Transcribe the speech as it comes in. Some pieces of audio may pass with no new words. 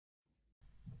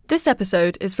This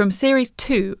episode is from Series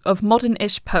 2 of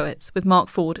Modern-ish Poets with Mark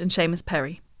Ford and Seamus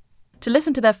Perry. To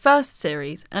listen to their first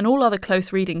series and all other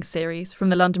close reading series from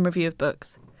the London Review of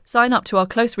Books, sign up to our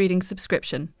close reading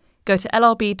subscription. Go to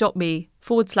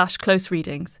lrb.me/close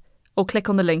readings or click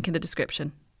on the link in the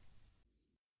description.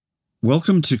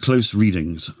 Welcome to Close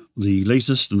Readings, the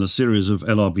latest in a series of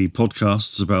LRB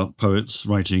podcasts about poets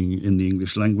writing in the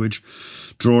English language,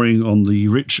 drawing on the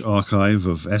rich archive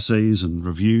of essays and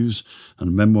reviews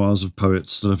and memoirs of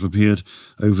poets that have appeared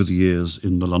over the years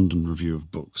in the London Review of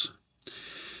Books.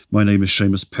 My name is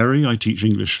Seamus Perry. I teach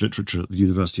English literature at the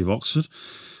University of Oxford,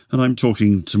 and I'm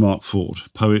talking to Mark Ford,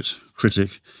 poet,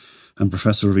 critic, and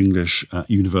Professor of English at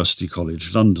University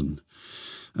College London.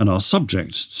 And our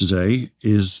subject today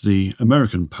is the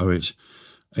American poet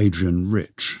Adrienne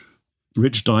Rich.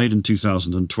 Rich died in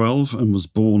 2012 and was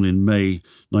born in May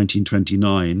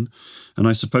 1929. And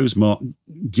I suppose, Mark,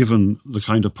 given the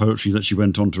kind of poetry that she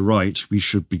went on to write, we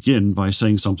should begin by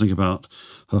saying something about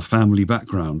her family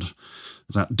background,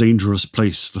 that dangerous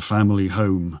place, the family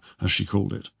home, as she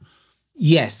called it.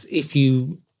 Yes, if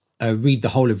you read the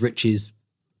whole of Rich's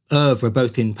oeuvre,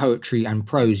 both in poetry and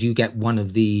prose, you get one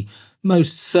of the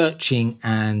most searching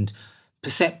and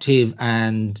perceptive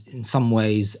and, in some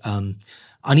ways,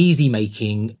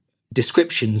 uneasy-making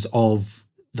descriptions of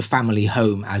the family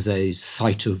home as a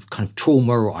site of kind of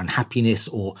trauma or unhappiness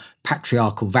or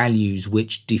patriarchal values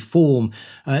which deform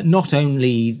not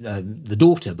only the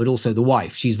daughter but also the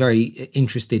wife. She's very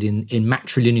interested in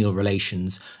matrilineal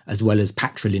relations as well as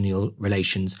patrilineal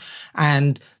relations.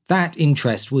 And that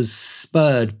interest was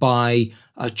spurred by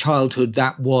a childhood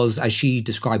that was, as she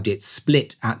described it,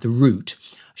 split at the root.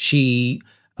 She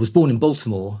was born in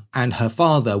Baltimore and her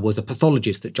father was a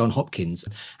pathologist at Johns Hopkins,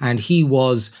 and he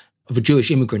was of a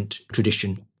Jewish immigrant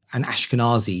tradition, an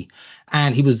Ashkenazi,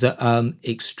 and he was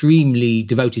extremely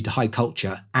devoted to high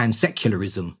culture and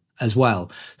secularism as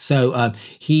well. So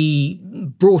he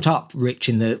brought up Rich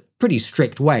in the pretty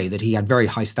strict way that he had very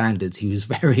high standards. He was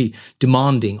very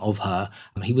demanding of her.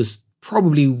 He was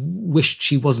probably wished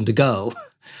she wasn't a girl,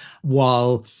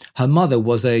 while her mother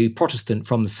was a Protestant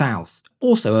from the South.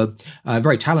 Also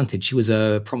very talented. She was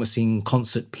a promising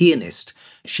concert pianist.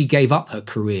 She gave up her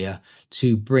career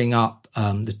to bring up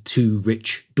the two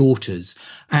Rich daughters.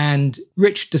 And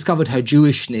Rich discovered her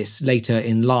Jewishness later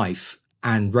in life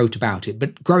and wrote about it.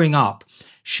 But growing up,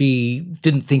 she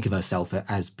didn't think of herself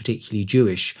as particularly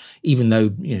Jewish, even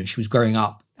though, she was growing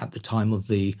up at the time of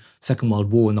the Second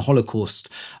World War and the Holocaust.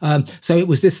 So it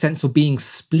was this sense of being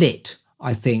split,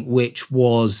 I think, which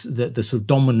was the sort of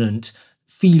dominant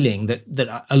feeling that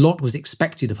a lot was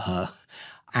expected of her.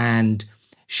 And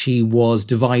she was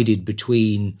divided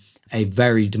between a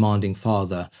very demanding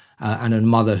father and a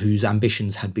mother whose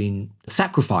ambitions had been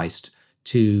sacrificed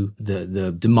to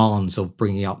the demands of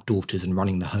bringing up daughters and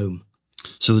running the home.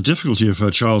 So the difficulty of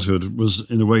her childhood was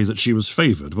in a way that she was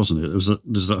favoured, wasn't it? It was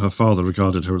that her father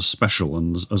regarded her as special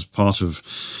and as part of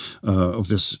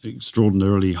this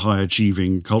extraordinarily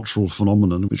high-achieving cultural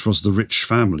phenomenon, which was the Rich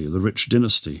family, the Rich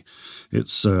dynasty.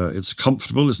 It's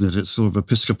comfortable, isn't it? It's sort of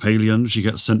Episcopalian. She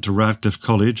gets sent to Radcliffe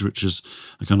College, which is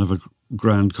a kind of a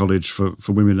grand college for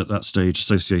women at that stage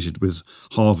associated with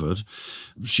Harvard.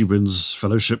 She wins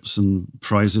fellowships and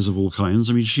prizes of all kinds.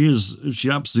 I mean, she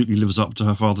absolutely lives up to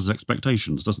her father's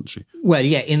expectations, doesn't she? Well,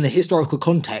 yeah, in the historical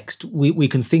context, we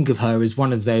can think of her as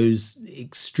one of those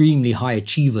extremely high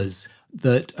achievers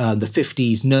that the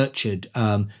 50s nurtured.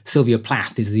 Sylvia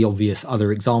Plath is the obvious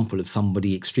other example of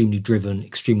somebody extremely driven,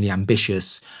 extremely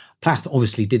ambitious. Plath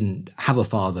obviously didn't have a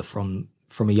father from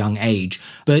a young age,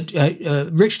 but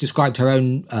Rich described her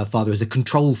own father as a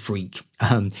control freak.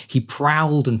 He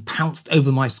prowled and pounced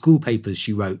over my school papers,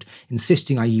 she wrote,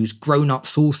 insisting I use grown-up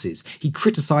sources. He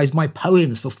criticised my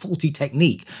poems for faulty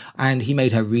technique, and he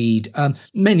made her read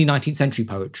mainly 19th century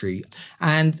poetry.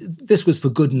 And this was for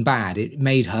good and bad. It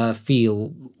made her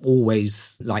feel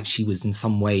always like she was in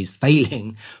some ways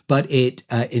failing, but it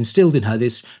instilled in her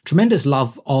this tremendous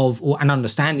love of, or an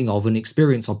understanding of, an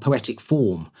experience of poetic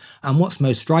form. And what's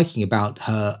most striking about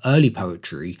her early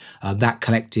poetry, that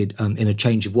collected in A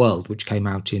Change of World, which came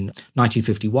out in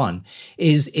 1951,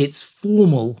 is its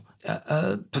formal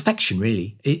perfection,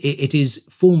 really. It is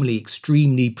formally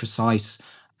extremely precise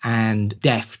and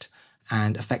deft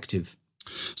and effective.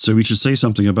 So we should say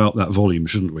something about that volume,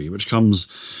 shouldn't we? Which comes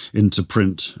into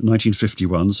print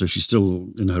 1951, so she's still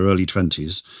in her early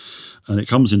 20s. And it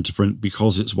comes into print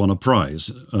because it's won a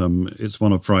prize. It's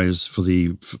won a prize for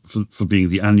being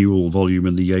the annual volume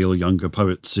in the Yale Younger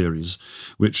Poets series,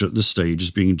 which at this stage is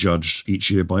being judged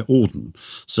each year by Auden.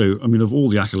 So, I mean, of all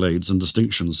the accolades and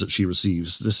distinctions that she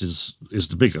receives, this is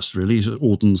the biggest, really.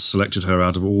 Auden's selected her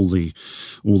out of all the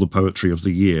poetry of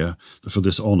the year for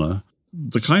this honour.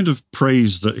 The kind of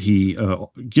praise that he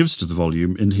gives to the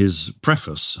volume in his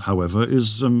preface, however,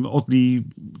 is oddly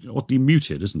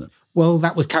muted, isn't it? Well,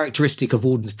 that was characteristic of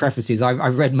Auden's prefaces.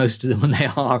 I've read most of them, and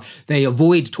they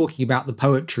avoid talking about the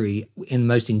poetry in the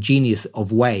most ingenious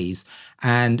of ways.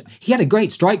 And he had a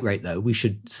great strike rate, though, we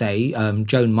should say.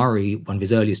 Joan Murray, one of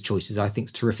his earliest choices, I think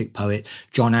is a terrific poet.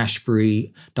 John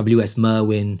Ashbery, W.S.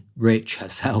 Merwin, Rich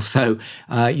herself. So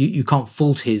you can't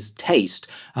fault his taste,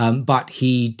 but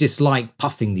he disliked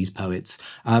puffing these poets.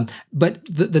 But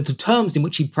the terms in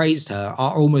which he praised her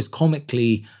are almost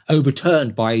comically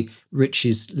overturned by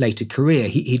Rich's later career.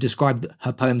 He described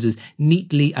her poems as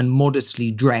neatly and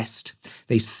modestly dressed.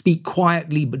 They speak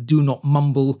quietly but do not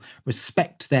mumble,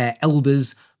 respect their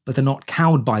elders but are not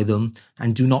cowed by them,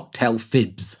 and do not tell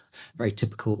fibs. Very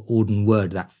typical Auden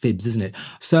word, that fibs, isn't it?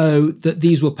 So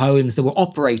these were poems that were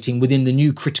operating within the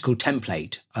new critical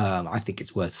template. I think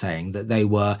it's worth saying that they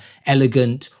were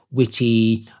elegant,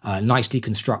 witty, nicely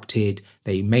constructed.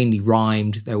 They mainly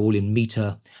rhymed. They're all in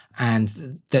metre, and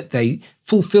that they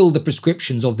fulfilled the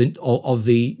prescriptions of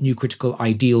the new critical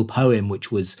ideal poem,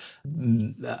 which was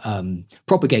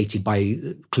propagated by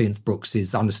Cleanth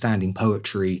Brooks's Understanding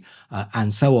Poetry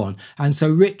and so on. And so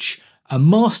Rich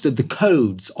mastered the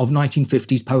codes of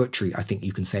 1950s poetry, I think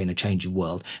you can say, in A Change of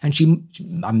World. And she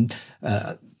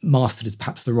mastered is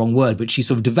perhaps the wrong word, but she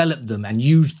sort of developed them and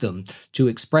used them to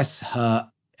express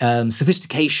her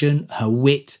sophistication, her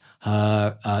wit,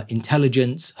 her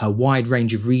intelligence, her wide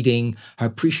range of reading, her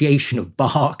appreciation of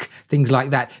Bach, things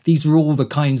like that. These were all the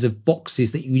kinds of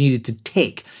boxes that you needed to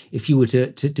tick if you were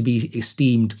to be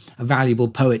esteemed a valuable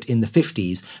poet in the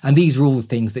 50s. And these were all the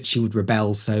things that she would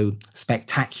rebel so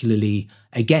spectacularly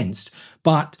against.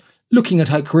 But looking at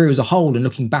her career as a whole and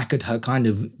looking back at her kind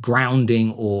of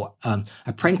grounding or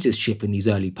apprenticeship in these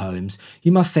early poems,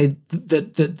 you must say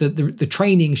that the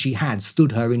training she had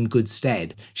stood her in good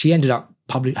stead. She ended up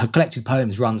her collected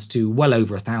poems runs to well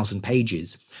over 1,000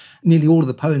 pages. Nearly all of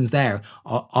the poems there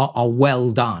are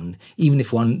well done, even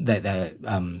if they're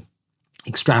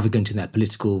extravagant in their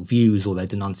political views or their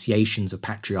denunciations of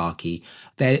patriarchy.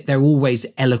 They're always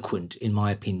eloquent, in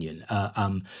my opinion.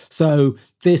 So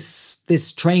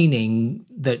this training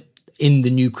that in the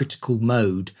new critical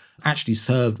mode actually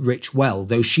served Rich well,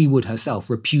 though she would herself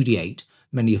repudiate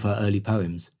many of her early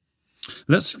poems.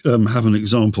 Let's have an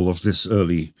example of this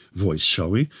early voice, shall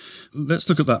we? Let's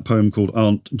look at that poem called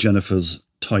Aunt Jennifer's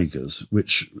Tigers,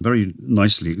 which very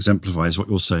nicely exemplifies what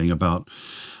you're saying about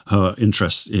her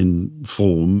interest in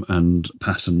form and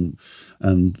pattern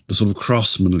and the sort of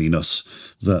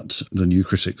craftsmanliness that the new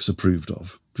critics approved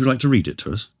of. Would you like to read it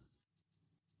to us?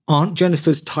 Aunt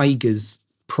Jennifer's tigers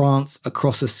prance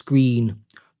across a screen,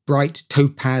 bright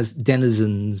topaz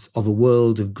denizens of a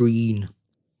world of green.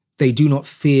 They do not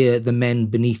fear the men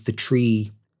beneath the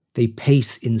tree. They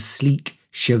pace in sleek,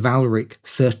 chivalric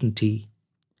certainty.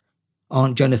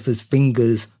 Aunt Jennifer's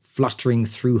fingers, fluttering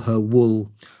through her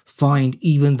wool, find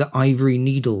even the ivory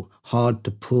needle hard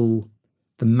to pull.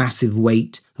 The massive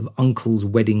weight of Uncle's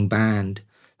wedding band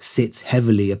sits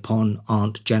heavily upon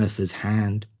Aunt Jennifer's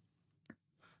hand.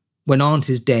 When Aunt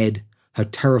is dead, her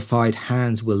terrified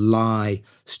hands will lie,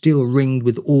 still ringed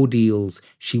with ordeals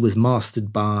she was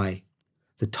mastered by.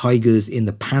 The tigers in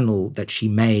the panel that she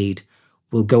made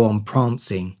will go on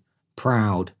prancing,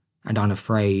 proud and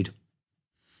unafraid.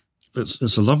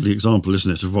 It's a lovely example,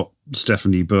 isn't it, of what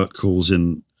Stephanie Burt calls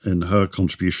in her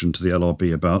contribution to the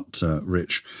LRB about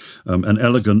Rich, an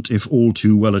elegant, if all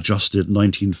too well-adjusted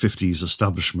 1950s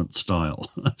establishment style.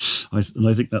 And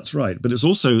I think that's right. But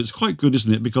it's quite good,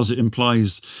 isn't it, because it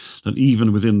implies that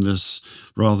even within this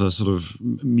rather sort of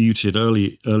muted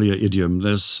earlier idiom,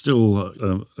 there's still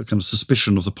a kind of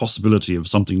suspicion of the possibility of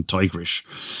something tigerish,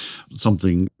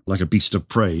 something like a beast of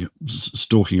prey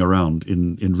stalking around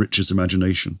in Rich's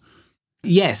imagination.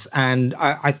 Yes, and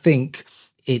I think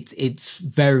it's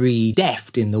very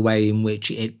deft in the way in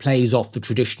which it plays off the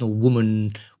traditional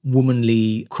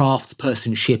womanly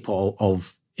craftspersonship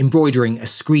of embroidering a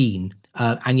screen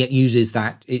and yet uses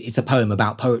that. It's a poem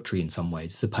about poetry in some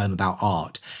ways. It's a poem about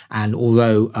art. And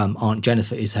although Aunt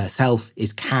Jennifer herself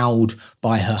is cowed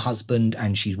by her husband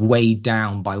and she's weighed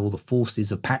down by all the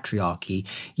forces of patriarchy,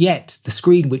 yet the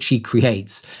screen which she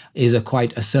creates is a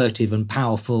quite assertive and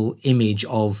powerful image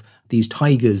of these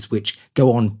tigers which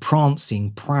go on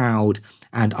prancing, proud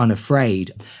and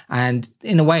unafraid. And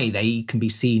in a way, they can be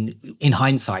seen in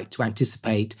hindsight to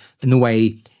anticipate in the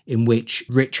way in which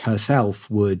Rich herself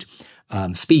would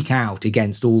speak out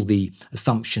against all the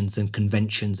assumptions and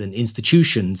conventions and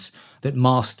institutions that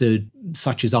mastered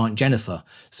such as Aunt Jennifer.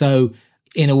 So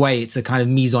in a way, it's a kind of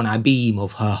mise en abîme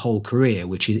of her whole career,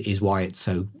 which is why it's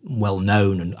so well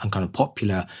known and kind of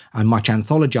popular and much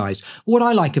anthologized. What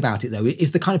I like about it, though,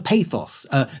 is the kind of pathos,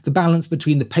 the balance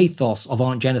between the pathos of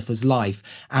Aunt Jennifer's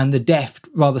life and the deft,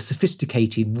 rather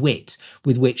sophisticated wit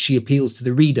with which she appeals to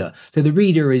the reader. So the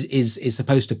reader is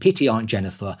supposed to pity Aunt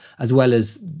Jennifer, as well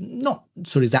as not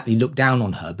sort of exactly look down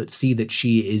on her, but see that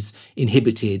she is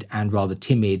inhibited and rather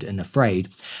timid and afraid.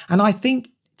 And I think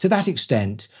to that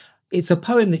extent, it's a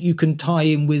poem that you can tie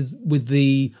in with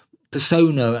the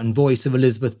persona and voice of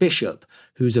Elizabeth Bishop,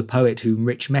 who's a poet whom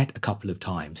Rich met a couple of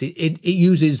times. It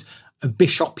uses a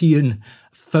Bishopian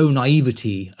faux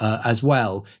naivety as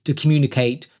well to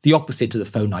communicate the opposite to the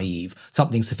faux naive,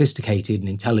 something sophisticated and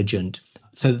intelligent,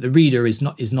 so that the reader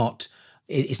it's not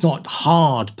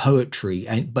hard poetry,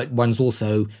 but one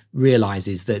also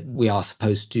realizes that we are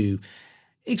supposed to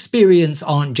experience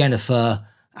Aunt Jennifer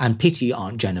and pity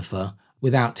Aunt Jennifer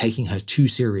without taking her too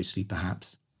seriously,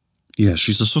 perhaps. Yeah,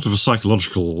 she's a sort of a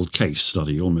psychological case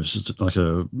study, almost. It's like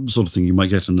a sort of thing you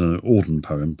might get in an Auden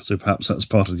poem, so perhaps that's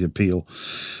part of the appeal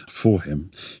for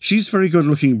him. She's very good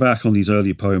looking back on these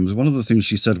early poems. One of the things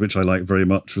she said, which I liked very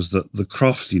much, was that the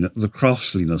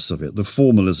craftsliness of it, the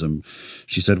formalism,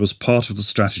 she said, was part of the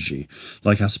strategy.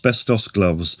 Like asbestos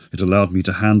gloves, it allowed me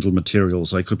to handle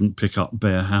materials I couldn't pick up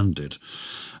barehanded.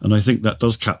 And I think that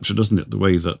does capture, doesn't it, the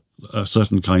way that a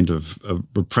certain kind of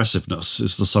repressiveness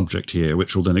is the subject here,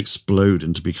 which will then explode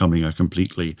into becoming a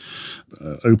completely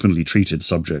openly treated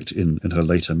subject in her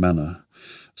later manner.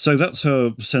 So that's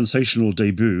her sensational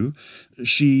debut.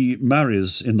 She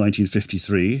marries in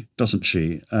 1953, doesn't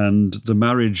she? And the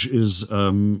marriage is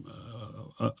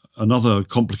another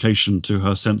complication to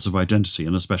her sense of identity,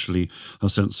 and especially her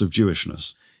sense of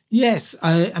Jewishness. Yes,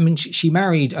 I mean, she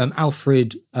married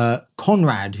Alfred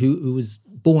Conrad, who was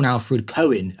born Alfred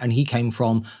Cohen, and he came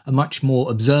from a much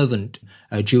more observant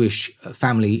Jewish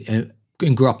family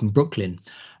and grew up in Brooklyn.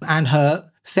 And her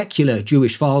secular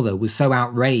Jewish father was so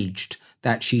outraged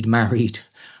that she'd married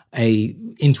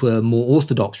into a more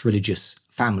orthodox religious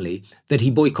family that he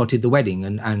boycotted the wedding,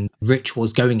 and Rich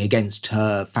was going against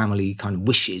her family kind of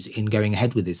wishes in going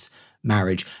ahead with this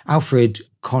marriage. Alfred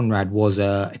Conrad was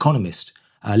an economist,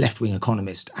 a left-wing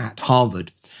economist at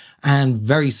Harvard. And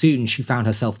very soon she found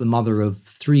herself the mother of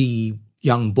 3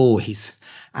 young boys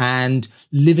and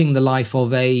living the life of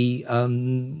the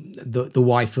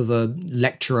wife of a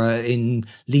lecturer in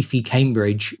leafy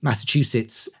Cambridge,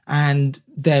 Massachusetts. And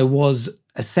there was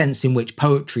a sense in which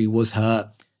poetry was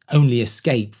her only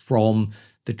escape from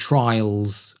the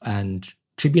trials and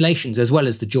tribulations, as well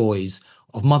as the joys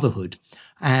of motherhood.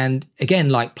 And again,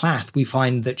 like Plath, we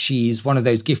find that she's one of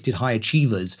those gifted high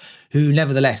achievers who,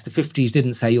 nevertheless, the 50s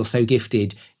didn't say you're so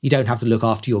gifted, you don't have to look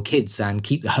after your kids and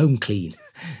keep the home clean.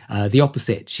 The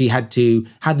opposite. She had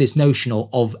this notion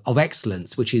of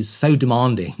excellence, which is so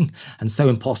demanding and so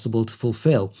impossible to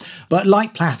fulfill. But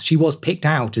like Plath, she was picked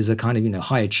out as a kind of,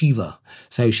 high achiever.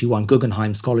 So she won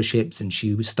Guggenheim scholarships and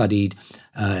she studied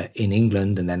in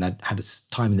England and then had a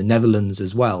time in the Netherlands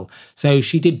as well. So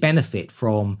she did benefit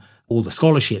from all the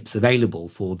scholarships available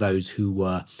for those who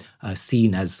were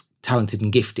seen as talented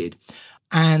and gifted.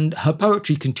 And her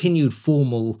poetry continued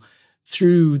formal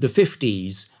through the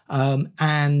 50s.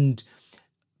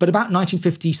 But about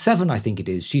 1957, I think it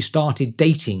is, she started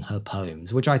dating her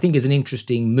poems, which I think is an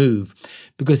interesting move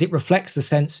because it reflects the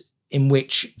sense in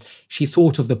which she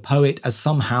thought of the poet as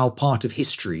somehow part of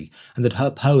history and that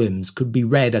her poems could be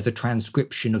read as a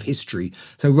transcription of history.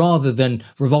 So rather than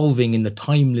revolving in the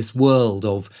timeless world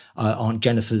of Aunt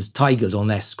Jennifer's tigers on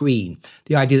their screen,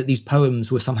 the idea that these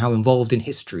poems were somehow involved in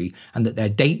history and that their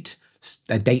date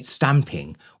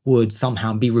stamping would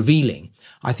somehow be revealing.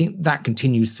 I think that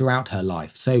continues throughout her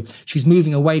life. So she's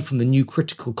moving away from the new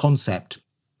critical concept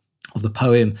of the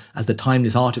poem as the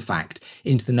timeless artifact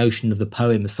into the notion of the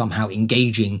poem as somehow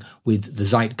engaging with the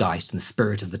zeitgeist and the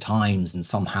spirit of the times and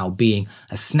somehow being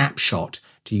a snapshot,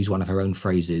 to use one of her own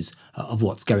phrases, of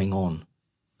what's going on.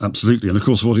 Absolutely. And of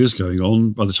course, what is going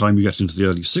on by the time you get into the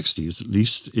early 60s, at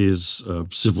least, is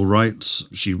civil rights.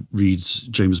 She reads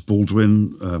James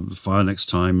Baldwin, Fire Next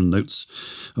Time, and Notes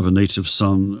of a Native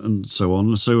Son, and so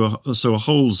on. So a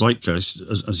whole zeitgeist,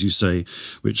 as you say,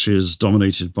 which is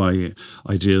dominated by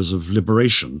ideas of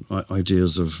liberation,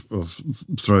 ideas of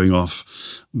throwing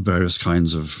off various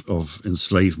kinds of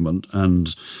enslavement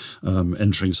and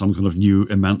entering some kind of new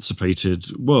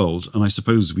emancipated world. And I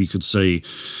suppose we could say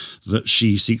that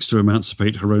she seeks to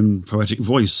emancipate her own poetic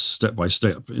voice step by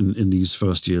step in these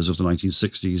first years of the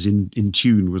 1960s, in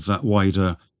tune with that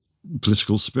wider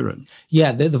political spirit.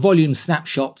 Yeah, the volume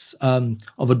Snapshots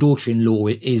of a Daughter-in-Law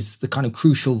is the kind of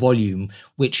crucial volume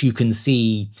which you can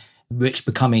see Rich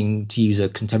becoming, to use a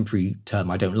contemporary term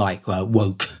I don't like,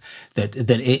 woke.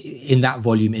 In that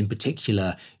volume in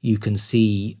particular, you can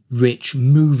see Rich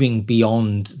moving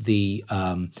beyond the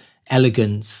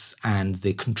elegance and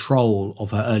the control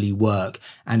of her early work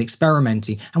and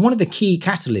experimenting. And one of the key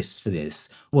catalysts for this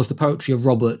was the poetry of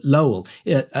Robert Lowell.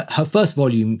 Her first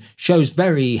volume shows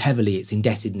very heavily its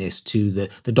indebtedness to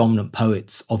the dominant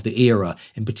poets of the era,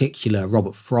 in particular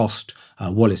Robert Frost,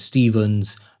 Wallace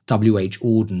Stevens, W.H.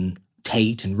 Auden,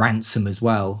 Tate and Ransom as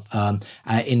well,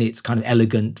 in its kind of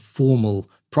elegant, formal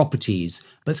properties.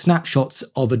 But Snapshots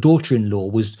of a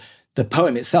Daughter-in-Law the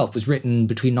poem itself was written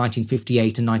between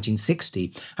 1958 and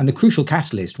 1960. And the crucial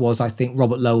catalyst was, I think,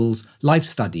 Robert Lowell's life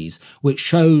studies, which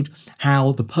showed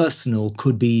how the personal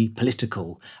could be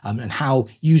political, and how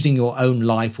using your own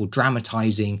life or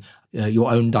dramatizing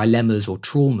your own dilemmas or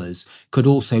traumas could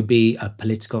also be a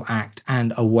political act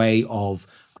and a way of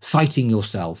citing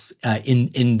yourself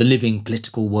in the living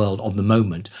political world of the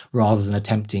moment, rather than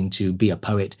attempting to be a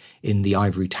poet in the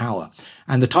ivory tower.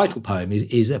 And the title poem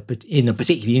is in a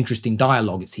particularly interesting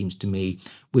dialogue, it seems to me,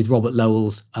 with Robert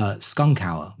Lowell's Skunk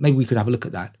Hour. Maybe we could have a look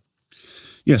at that.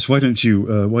 Yes, why don't you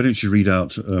read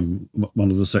out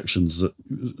one of the sections that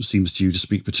seems to you to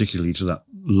speak particularly to that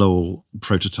Lowell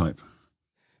prototype?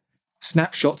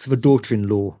 Snapshots of a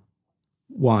Daughter-in-Law.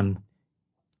 1.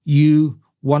 You,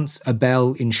 once a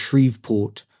belle in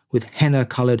Shreveport, with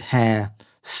henna-coloured hair,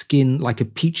 skin like a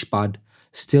peach bud,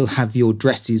 still have your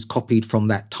dresses copied from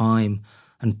that time,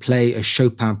 and play a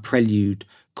Chopin prelude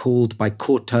called by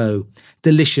Courtauld.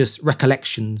 Delicious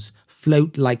recollections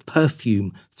float like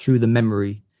perfume through the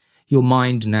memory. Your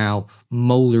mind now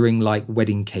mouldering like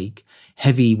wedding cake,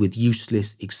 heavy with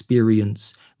useless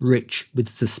experience, rich with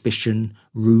suspicion,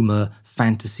 rumour,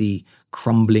 fantasy,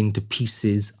 crumbling to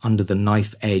pieces under the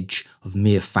knife edge of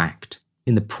mere fact.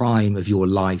 In the prime of your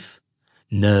life,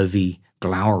 nervy,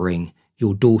 glowering,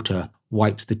 your daughter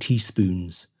wipes the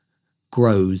teaspoons,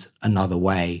 grows another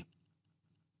way.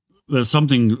 There's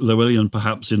something Lowellian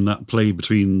perhaps in that play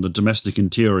between the domestic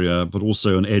interior, but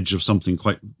also an edge of something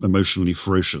quite emotionally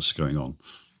ferocious going on.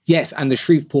 Yes, and the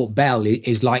Shreveport Belle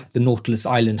is like the Nautilus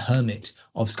Island hermit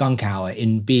of Skunk Hour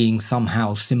in being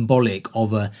somehow symbolic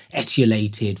of a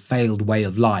etiolated, failed way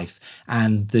of life.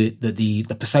 And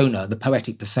the persona, the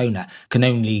poetic persona, can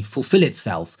only fulfill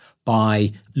itself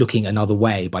by looking another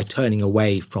way, by turning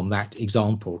away from that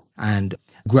example and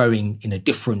growing in a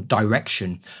different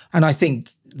direction. And I think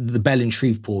the Belle in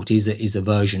Shreveport is a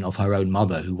version of her own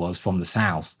mother, who was from the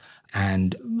South.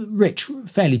 And Rich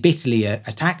fairly bitterly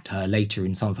attacked her later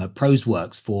in some of her prose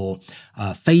works for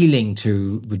failing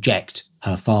to reject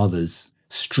her father's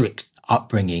strict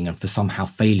upbringing and for somehow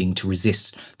failing to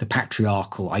resist the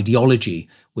patriarchal ideology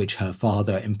which her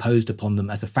father imposed upon them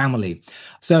as a family.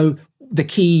 So the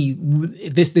key,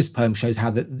 this poem shows how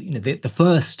the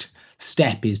first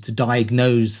step is to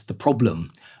diagnose the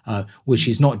problem, which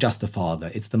is not just the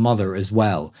father, it's the mother as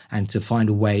well, and to find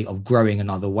a way of growing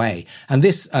another way. And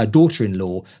this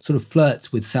daughter-in-law sort of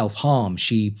flirts with self-harm.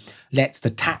 She lets the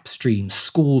tap stream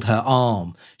scald her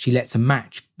arm. She lets a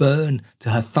match burn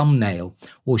to her thumbnail,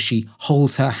 or she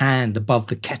holds her hand above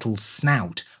the kettle's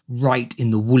snout, right in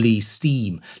the woolly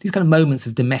steam. These kind of moments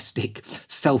of domestic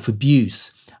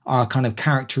self-abuse are a kind of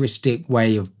characteristic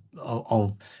way of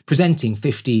presenting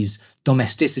 50s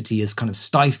domesticity as kind of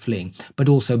stifling, but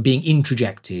also being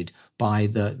introjected by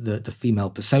the female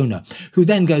persona, who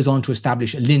then goes on to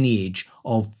establish a lineage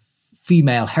of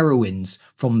female heroines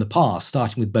from the past,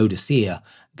 starting with Baudelaire,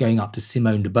 going up to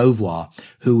Simone de Beauvoir,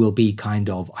 who will be kind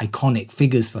of iconic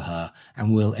figures for her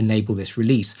and will enable this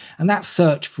release. And that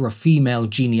search for a female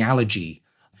genealogy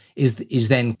is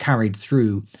then carried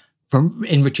through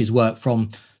in Rich's work from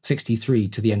 63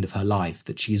 to the end of her life,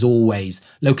 that she is always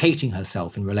locating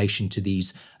herself in relation to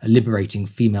these liberating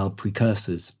female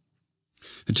precursors.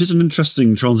 It is an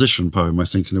interesting transition poem, I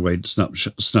think, in a way,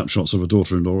 snapshots of a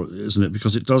daughter-in-law, isn't it?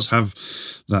 Because it does have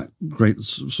that great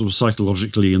sort of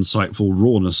psychologically insightful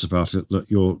rawness about it that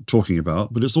you're talking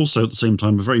about, but it's also at the same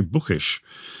time a very bookish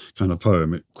kind of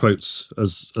poem. It quotes,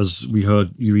 as we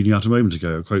heard you reading out a moment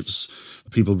ago, it quotes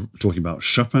people talking about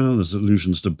Chopin, there's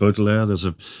allusions to Baudelaire, there's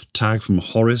a tag from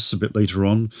Horace a bit later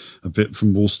on, a bit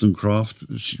from Wollstonecraft.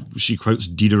 She quotes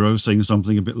Diderot saying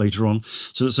something a bit later on.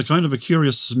 So it's a kind of a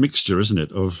curious mixture, isn't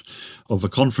it, of a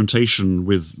confrontation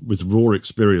with raw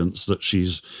experience that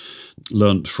she's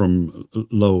learnt from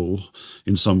Lowell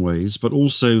in some ways, but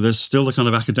also there's still a kind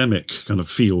of academic kind of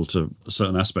feel to a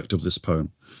certain aspect of this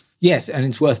poem. Yes, and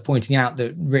it's worth pointing out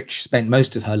that Rich spent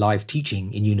most of her life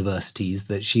teaching in universities,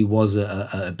 that she was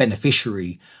a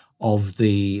beneficiary of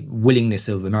the willingness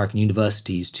of American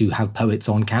universities to have poets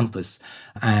on campus.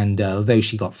 And although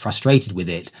she got frustrated with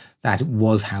it, that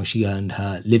was how she earned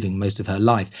her living most of her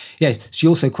life. Yeah, she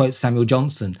also quotes Samuel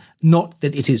Johnson, not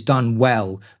that it is done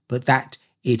well, but that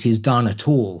it is done at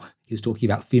all. He was talking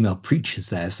about female preachers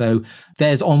there. So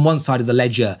there's, on one side of the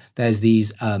ledger, there's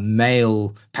these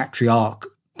male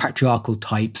patriarchal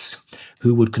types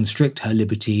who would constrict her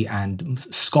liberty and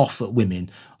scoff at women.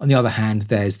 On the other hand,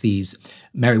 there's these,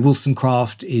 Mary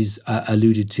Wollstonecraft is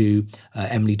alluded to,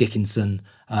 Emily Dickinson,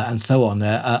 and so on,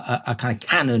 a kind of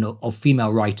canon of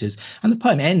female writers. And the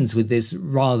poem ends with this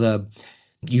rather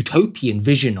utopian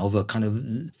vision of a kind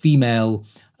of female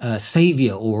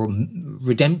savior or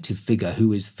redemptive figure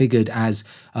who is figured as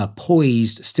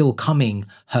poised, still coming,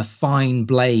 her fine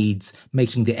blades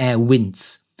making the air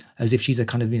wince, as if she's a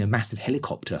kind of, massive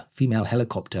helicopter, female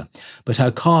helicopter. But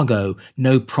her cargo,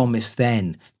 no promise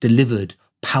then, delivered,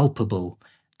 palpable,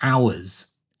 hours.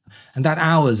 And that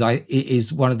hours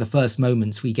is one of the first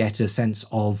moments we get a sense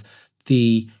of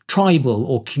the tribal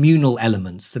or communal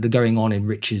elements that are going on in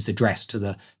Rich's address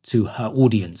to her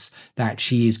audience, that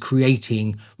she is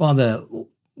creating rather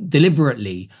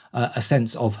deliberately a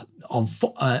sense of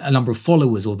a number of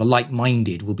followers, or the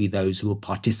like-minded will be those who will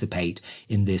participate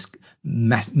in this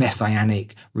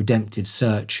messianic redemptive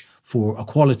search for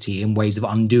equality in ways of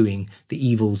undoing the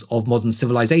evils of modern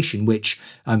civilization, which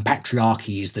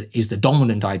patriarchy is the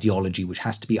dominant ideology which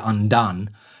has to be undone.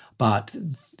 But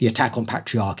the attack on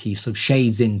patriarchy sort of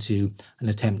shades into an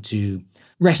attempt to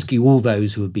rescue all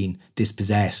those who have been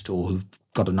dispossessed or who've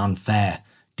got an unfair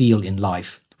deal in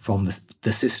life from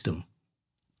the system.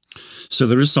 So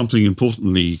there is something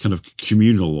importantly kind of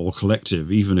communal or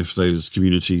collective, even if those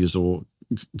communities or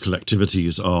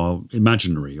collectivities are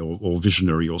imaginary or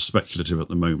visionary or speculative at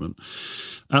the moment.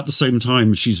 At the same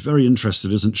time, she's very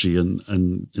interested, isn't she,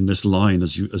 in this line,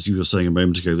 as you were saying a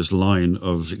moment ago, this line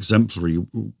of exemplary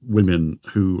women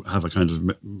who have a kind of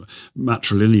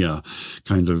matrilinear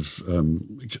kind of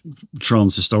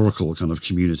trans-historical kind of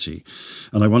community.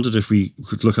 And I wondered if we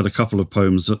could look at a couple of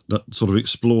poems that sort of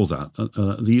explore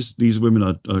that. These women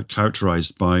are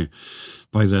characterized by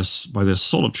their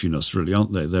solitariness, really,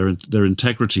 aren't they? Their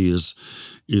integrity is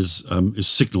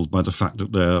signalled by the fact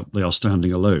that they are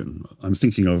standing alone. I'm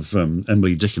thinking of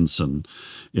Emily Dickinson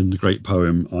in the great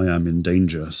poem "I Am in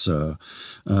Danger, Sir,"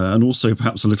 and also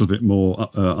perhaps a little bit more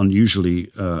unusually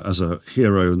as a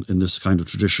hero in this kind of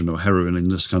tradition, or heroine in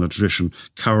this kind of tradition,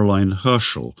 Caroline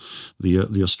Herschel,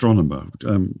 the astronomer.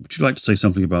 Would you like to say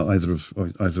something about either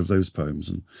of those poems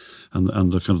and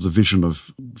the kind of the vision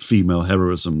of female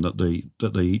heroism that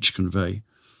they each convey?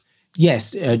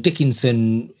 Yes,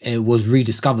 Dickinson was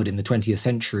rediscovered in the 20th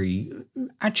century,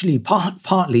 actually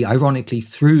partly ironically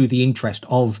through the interest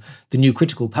of the new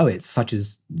critical poets such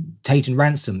as Tate and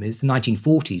Ransom. It's the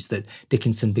 1940s that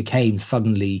Dickinson became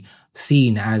suddenly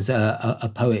seen as a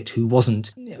poet who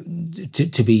wasn't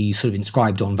to be sort of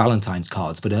inscribed on Valentine's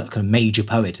cards, but a kind of major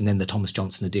poet. And then the Thomas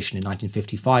Johnson edition in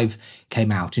 1955 came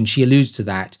out. And she alludes to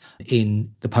that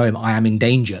in the poem "I Am in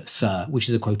Danger, Sir," which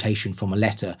is a quotation from a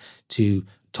letter to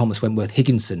Thomas Wentworth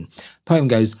Higginson. The poem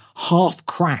goes, "Half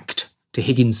cracked to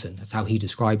Higginson," that's how he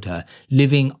described her,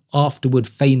 "living afterward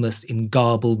famous in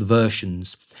garbled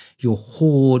versions, your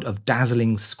hoard of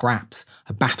dazzling scraps,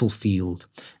 a battlefield,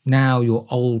 now your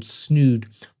old snood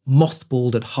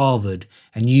mothballed at Harvard,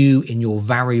 and you in your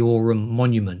variorum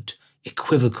monument,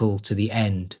 equivocal to the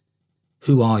end.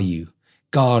 Who are you,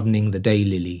 gardening the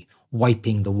daylily,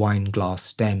 wiping the wine-glass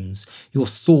stems, your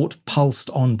thought pulsed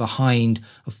on behind,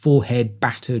 a forehead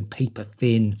battered paper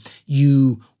thin,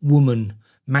 you, woman,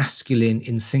 masculine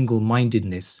in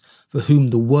single-mindedness, for whom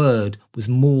the word was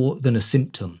more than a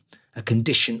symptom, a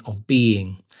condition of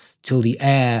being, till the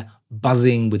air,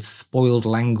 buzzing with spoiled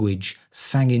language,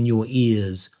 sang in your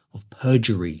ears of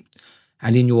perjury,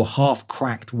 and in your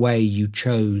half-cracked way you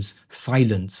chose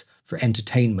silence for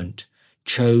entertainment,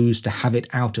 chose to have it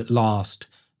out at last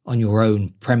on your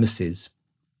own premises.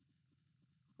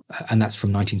 And that's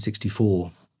from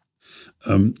 1964.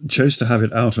 Chose to have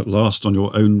it out at last on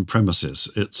your own premises.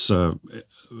 It's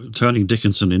turning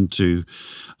Dickinson into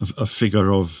a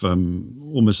figure of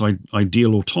almost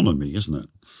ideal autonomy, isn't it?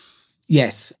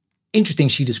 Yes. Interesting,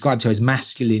 she described her as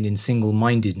masculine in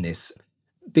single-mindedness,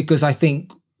 because I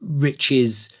think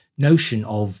Rich's notion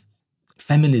of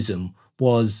feminism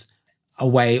was a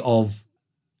way of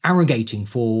arrogating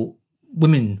for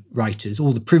women writers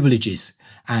all the privileges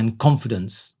and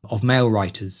confidence of male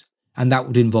writers, and that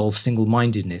would involve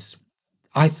single-mindedness.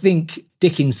 I think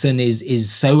Dickinson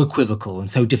is so equivocal and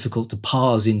so difficult to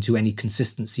parse into any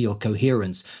consistency or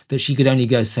coherence that she could only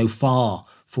go so far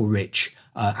for Rich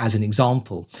as an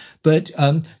example. But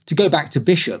to go back to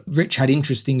Bishop, Rich had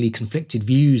interestingly conflicted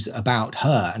views about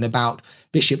her and about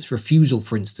Bishop's refusal,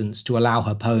 for instance, to allow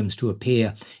her poems to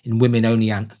appear in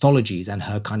women-only anthologies, and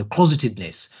her kind of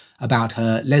closetedness about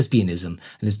her lesbianism. And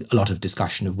there's a lot of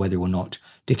discussion of whether or not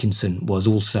Dickinson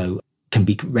can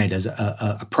be read as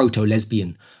a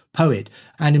proto-lesbian poet.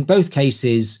 And in both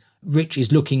cases, Rich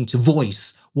is looking to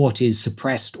voice what is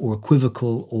suppressed or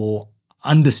equivocal or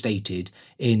understated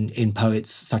in poets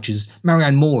such as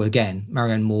Marianne Moore,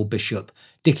 Bishop,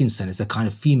 Dickinson is a kind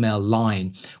of female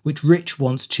line, which Rich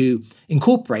wants to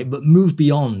incorporate but move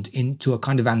beyond into a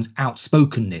kind of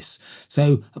outspokenness.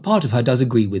 So a part of her does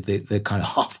agree with the kind of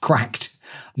half-cracked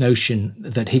notion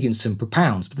that Higginson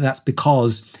propounds, but that's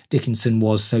because Dickinson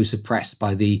was so suppressed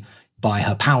by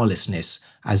her powerlessness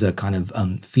as a kind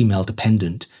of female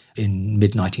dependent in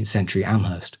mid-19th century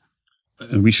Amherst.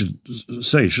 And we should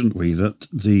say, shouldn't we, that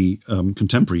the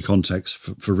contemporary context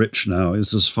for Rich now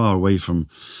is as far away from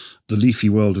the leafy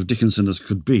world of Dickinson as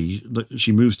could be. That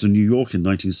she moves to New York in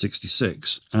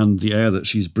 1966, and the air that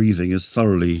she's breathing is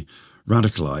thoroughly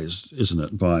radicalized, isn't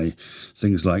it, by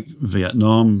things like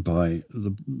Vietnam, by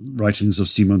the writings of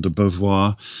Simone de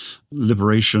Beauvoir.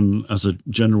 Liberation as a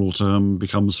general term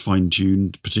becomes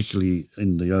fine-tuned, particularly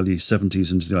in the early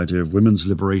 70s, into the idea of women's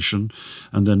liberation.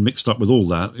 And then mixed up with all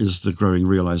that is the growing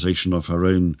realization of her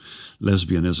own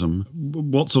lesbianism.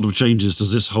 What sort of changes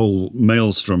does this whole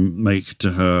maelstrom make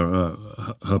to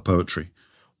her poetry?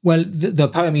 Well, the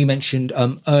poem you mentioned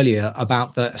earlier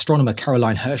about the astronomer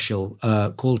Caroline Herschel,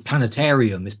 called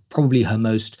Planetarium, is probably her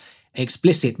most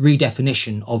explicit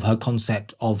redefinition of her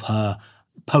concept of her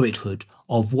poethood,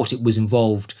 of what it was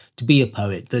involved to be a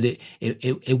poet, that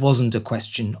it wasn't a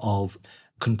question of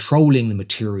controlling the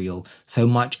material so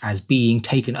much as being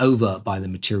taken over by the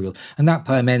material. And that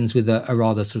poem ends with a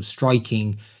rather sort of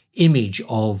striking image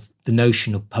of the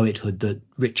notion of poethood that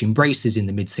Rich embraces in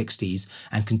the mid-60s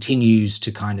and continues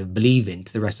to kind of believe in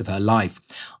to the rest of her life.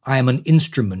 I am an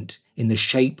instrument in the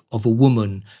shape of a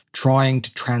woman trying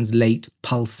to translate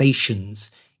pulsations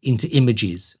into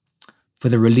images for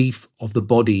the relief of the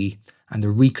body and the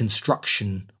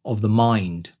reconstruction of the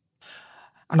mind.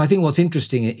 And I think what's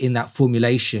interesting in that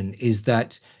formulation is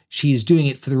that she is doing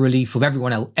it for the relief of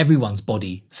everyone's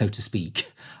body, so to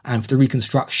speak, and for the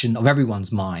reconstruction of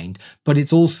everyone's mind. But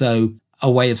it's also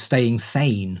a way of staying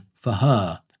sane for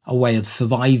her, a way of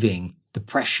surviving the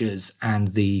pressures and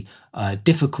the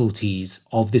difficulties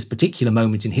of this particular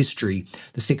moment in history.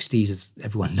 The 60s, as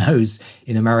everyone knows,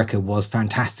 in America was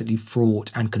fantastically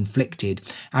fraught and conflicted.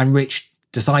 And Rich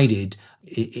decided,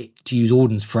 to use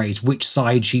Auden's phrase, which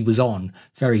side she was on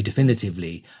very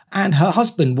definitively. And her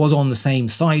husband was on the same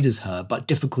side as her, but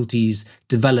difficulties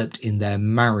developed in their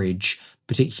marriage,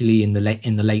 particularly in the late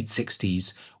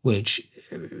 60s, which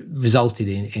resulted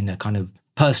in a kind of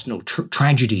personal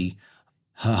tragedy.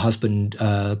 Her husband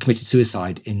committed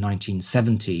suicide in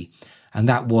 1970, and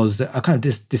that was a kind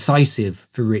of decisive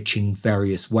for Rich in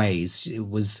various ways. It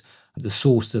was the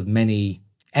source of many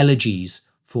elegies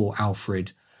for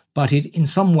Alfred, but in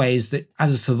some ways that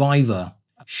as a survivor,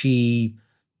 she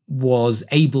was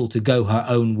able to go her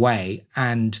own way.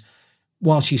 And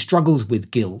while she struggles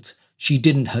with guilt, she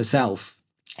didn't herself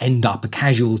end up a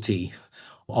casualty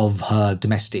of her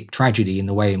domestic tragedy in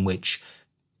the way in which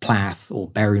Plath or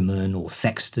Berryman or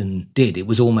Sexton did. It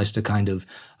was almost a kind of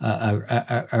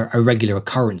a regular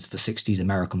occurrence for 60s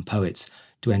American poets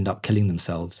to end up killing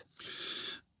themselves.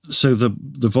 So the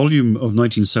volume of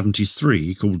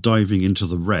 1973, called Diving into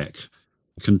the Wreck,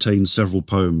 contains several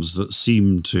poems that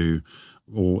seem to,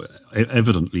 or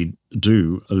evidently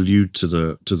do, allude to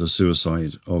the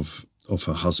suicide of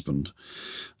her husband.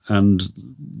 And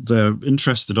they're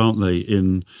interested, aren't they,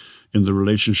 in the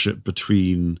relationship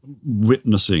between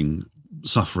witnessing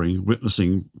suffering,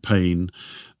 witnessing pain,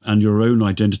 and your own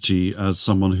identity as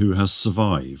someone who has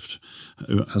survived,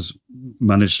 who has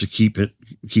managed to keep it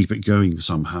going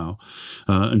somehow.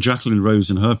 And Jacqueline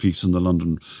Rose, in her piece in the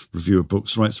London Review of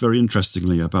Books, writes very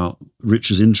interestingly about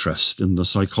Rich's interest in the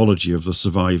psychology of the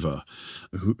survivor,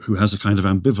 who has a kind of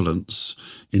ambivalence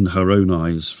in her own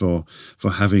eyes for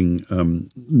having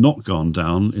not gone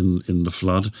down in the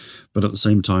flood, but at the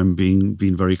same time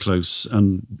being very close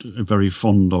and very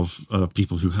fond of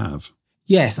people who have.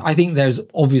 Yes, I think there's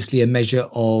obviously a measure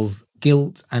of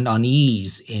guilt and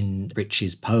unease in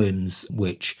Rich's poems,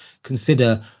 which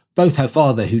consider both her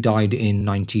father, who died in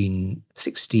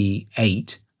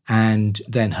 1968, and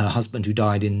then her husband, who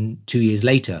died 2 years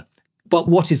later. But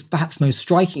what is perhaps most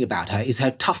striking about her is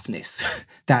her toughness,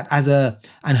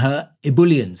 and her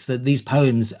ebullience, that these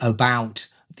poems about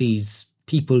these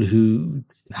people who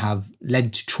have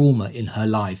led to trauma in her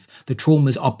life, the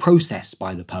traumas are processed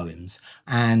by the poems,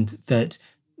 and that,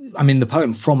 I mean, the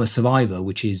poem From a Survivor,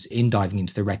 which is in Diving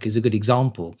into the Wreck, is a good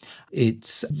example.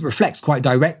 It reflects quite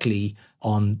directly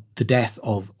on the death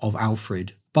of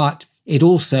Alfred, but it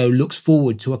also looks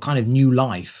forward to a kind of new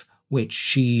life, which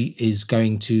she is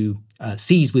going to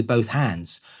seize with both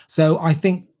hands. So I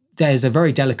think there's a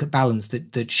very delicate balance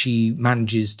that she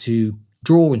manages to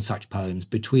draw in such poems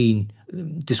between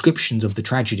descriptions of the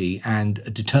tragedy and a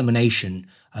determination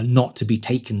not to be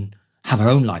have her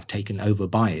own life taken over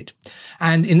by it.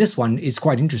 And in this one, it's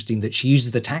quite interesting that she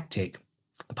uses the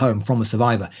poem From a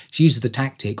Survivor, she uses the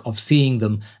tactic of seeing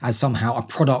them as somehow a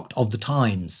product of the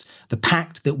times. The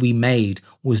pact that we made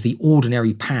was the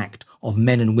ordinary pact of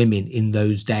men and women in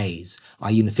those days,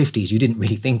 i.e. in the 50s. You didn't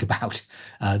really think about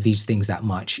these things that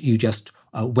much. You just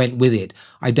went with it.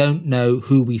 I don't know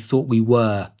who we thought we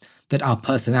were, that our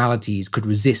personalities could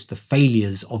resist the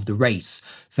failures of the race.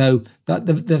 So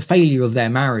the failure of their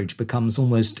marriage becomes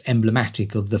almost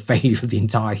emblematic of the failure of the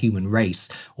entire human race,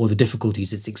 or the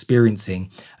difficulties it's experiencing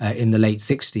in the late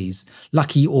 60s.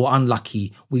 Lucky or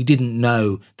unlucky, we didn't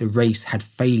know the race had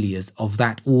failures of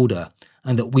that order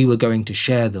and that we were going to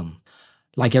share them.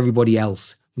 Like everybody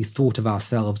else, we thought of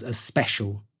ourselves as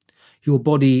special. Your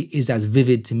body is as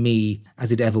vivid to me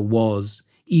as it ever was,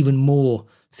 even more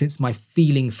since my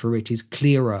feeling for it is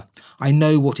clearer. I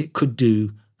know what it could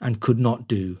do and could not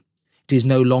do. It is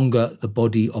no longer the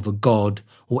body of a god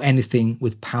or anything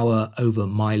with power over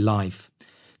my life.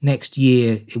 Next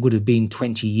year it would have been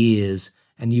 20 years,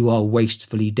 and you are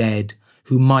wastefully dead,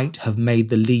 who might have made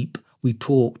the leap we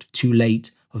talked too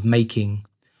late of making,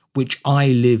 which I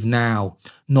live now,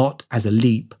 not as a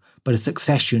leap, but a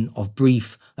succession of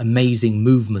brief, amazing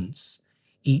movements,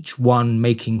 each one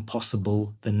making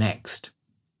possible the next.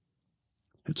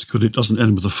 It's good it doesn't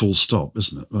end with a full stop,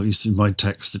 isn't it? Well, at least in my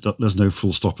text, there's no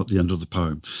full stop at the end of the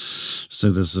poem.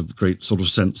 So there's a great sort of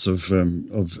sense of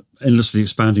endlessly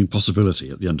expanding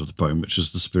possibility at the end of the poem, which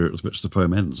is the spirit with which the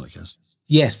poem ends, I guess.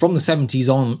 Yes, from the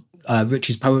 70s on,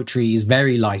 Rich's poetry is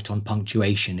very light on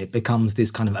punctuation. It becomes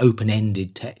this kind of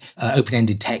open-ended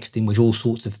text in which all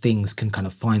sorts of things can kind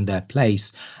of find their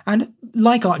place. And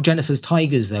like Aunt Jennifer's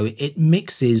Tigers, though, it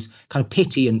mixes kind of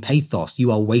pity and pathos.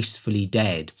 You are wastefully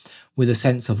dead, with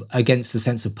against the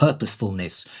sense of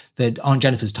purposefulness that Aunt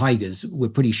Jennifer's Tigers, we're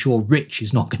pretty sure Rich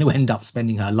is not going to end up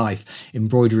spending her life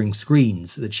embroidering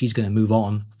screens, that she's going to move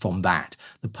on from that.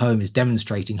 The poem is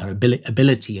demonstrating her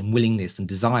ability and willingness and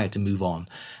desire to move on.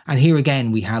 And here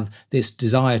again, we have this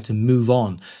desire to move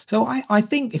on. So I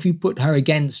think if you put her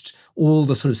against all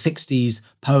the sort of 60s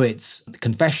poets, the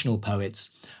confessional poets,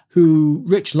 who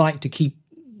Rich liked to keep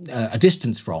a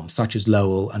distance from, such as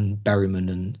Lowell and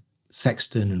Berryman and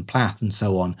Sexton and Plath and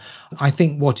so on, I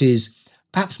think what is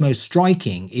perhaps most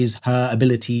striking is her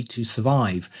ability to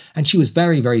survive. And she was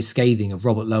very, very scathing of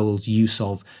Robert Lowell's use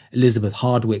of Elizabeth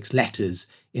Hardwicke's letters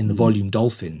in the volume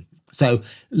Dolphin. So,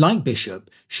 like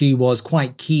Bishop, she was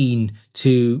quite keen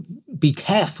to be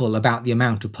careful about the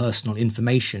amount of personal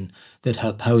information that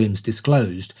her poems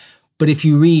disclosed. But if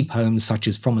you read poems such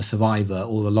as From a Survivor,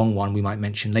 or the long one we might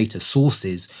mention later,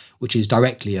 Sources, which is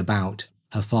directly about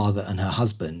her father and her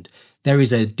husband, there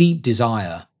is a deep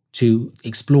desire to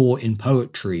explore in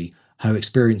poetry her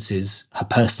experiences, her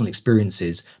personal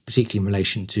experiences, particularly in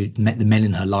relation to the men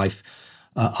in her life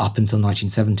up until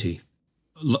 1970.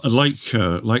 Like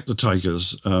the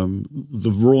Tigers,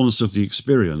 the rawness of the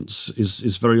experience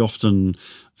is very often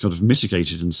kind of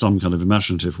mitigated in some kind of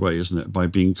imaginative way, isn't it, by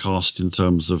being cast in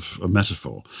terms of a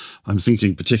metaphor. I'm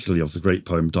thinking particularly of the great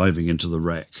poem Diving into the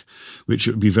Wreck, which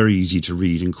it would be very easy to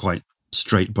read in quite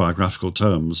straight biographical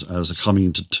terms as a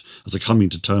coming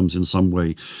to terms in some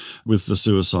way with the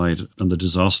suicide and the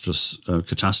disastrous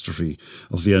catastrophe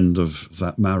of the end of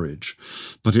that marriage.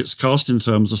 But it's cast in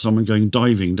terms of someone going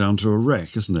diving down to a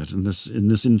wreck, isn't it? In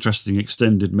this interesting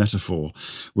extended metaphor,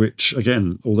 which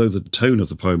again, although the tone of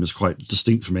the poem is quite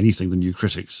distinct from anything the new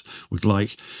critics would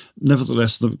like,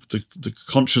 nevertheless the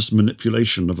conscious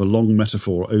manipulation of a long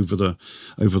metaphor over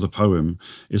the poem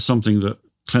is something that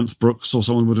Clent Brooks or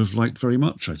someone would have liked very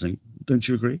much, I think. Don't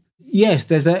you agree? Yes,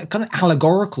 there's a kind of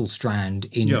allegorical strand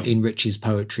in Rich's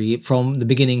poetry from the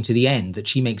beginning to the end that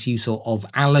she makes use of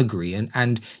allegory.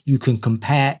 And you can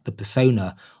compare the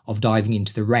persona of diving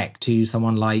into the wreck to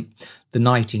someone like the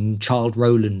knight in Childe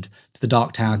Roland to the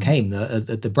Dark Tower Came,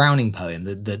 the Browning poem,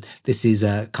 that this is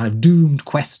a kind of doomed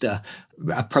quester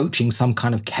approaching some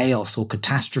kind of chaos or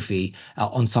catastrophe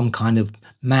on some kind of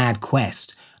mad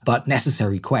quest, but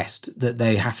necessary quest that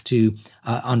they have to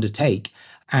undertake.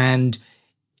 And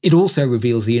it also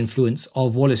reveals the influence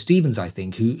of Wallace Stevens, I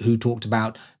think, who talked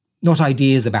about not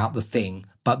ideas about the thing,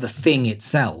 but the thing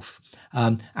itself.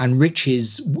 And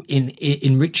Rich's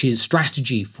in Rich's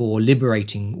strategy for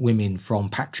liberating women from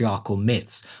patriarchal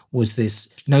myths was this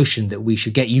notion that we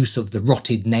should get use of the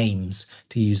rotted names,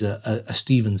 to use a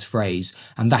Stevens phrase,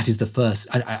 and that is the first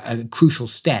a crucial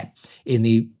step in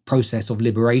the process of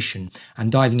liberation.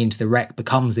 And diving into the wreck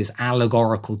becomes this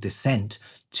allegorical descent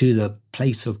to the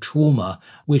place of trauma,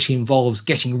 which involves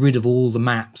getting rid of all the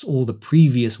maps, all the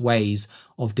previous ways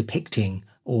of depicting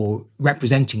or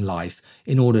representing life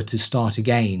in order to start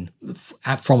again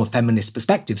from a feminist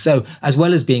perspective. So as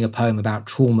well as being a poem about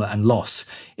trauma and loss,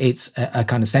 it's a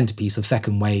kind of centerpiece of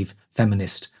second wave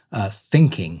feminist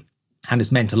thinking, and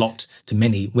has meant a lot to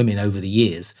many women over the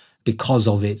years because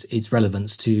of its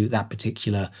relevance to that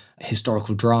particular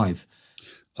historical drive.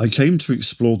 I came to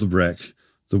explore the wreck.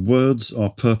 The words are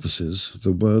purposes,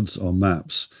 the words are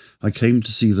maps. I came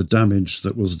to see the damage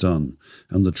that was done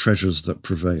and the treasures that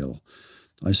prevail.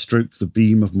 I stroke the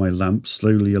beam of my lamp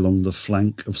slowly along the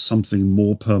flank of something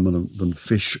more permanent than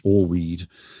fish or weed,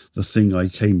 the thing I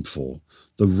came for,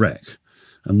 the wreck,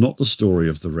 and not the story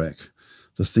of the wreck,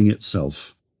 the thing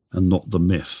itself, and not the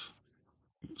myth.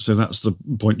 So that's the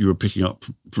point you were picking up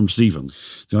from Stephen.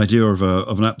 The idea of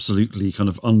an absolutely kind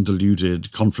of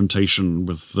undiluted confrontation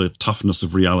with the toughness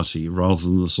of reality rather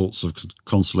than the sorts of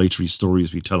consolatory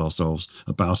stories we tell ourselves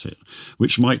about it,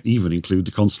 which might even include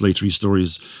the consolatory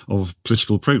stories of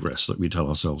political progress that we tell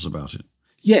ourselves about it.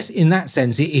 Yes, in that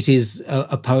sense, it is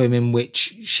a poem in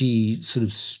which she sort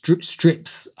of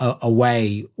strips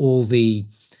away all the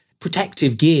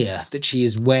protective gear that she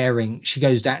is wearing. She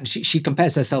goes down. She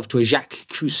compares herself to a Jacques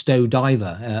Cousteau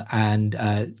diver,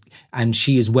 and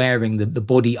she is wearing the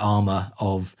body armor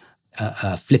of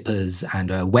flippers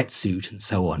and a wetsuit and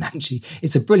so on. And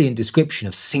it's a brilliant description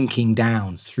of sinking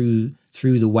down through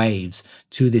the waves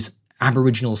to this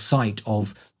aboriginal site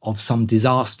of some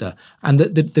disaster, and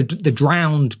the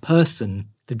drowned person,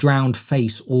 the drowned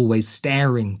face always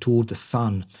staring toward the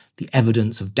sun, the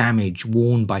evidence of damage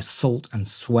worn by salt and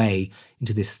sway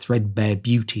into this threadbare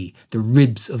beauty, the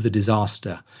ribs of the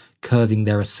disaster curving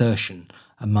their assertion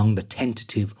among the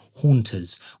tentative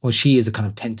haunters. Well, she is a kind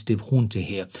of tentative haunter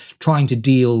here, trying to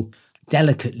deal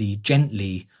delicately,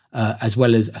 gently, as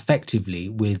well as effectively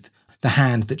with the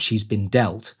hand that she's been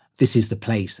dealt. This is the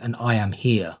place, and I am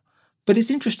here. But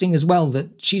it's interesting as well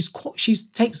that she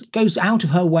goes out of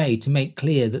her way to make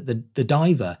clear that the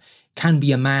diver can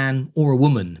be a man or a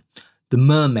woman, the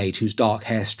mermaid whose dark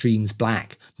hair streams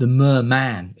black, the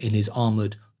merman in his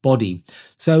armoured body.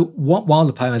 So while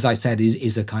the poem, as I said,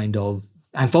 is a kind of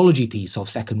anthology piece of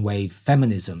second wave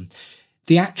feminism,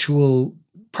 the actual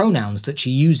pronouns that she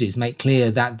uses make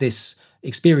clear that this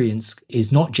experience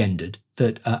is not gendered,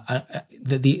 that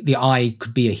the I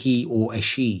could be a he or a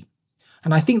she.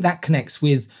 And I think that connects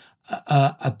with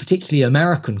a particularly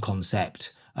American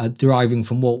concept deriving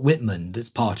from Walt Whitman that's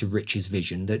part of Rich's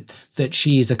vision, that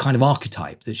she is a kind of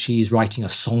archetype, that she is writing a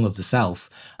song of the self.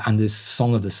 And this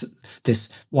song of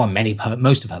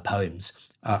most of her poems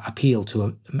appeal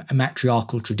to a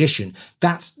matriarchal tradition.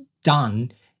 That's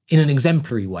done in an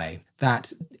exemplary way,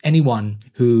 that anyone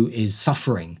who is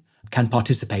suffering can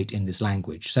participate in this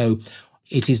language. So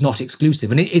it is not exclusive.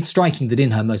 And it's striking that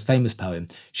in her most famous poem,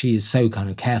 she is so kind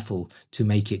of careful to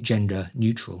make it gender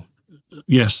neutral.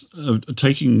 Yes,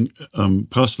 taking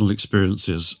personal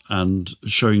experiences and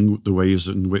showing the ways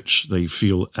in which they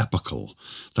feel epical.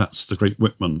 That's the great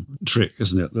Whitman trick,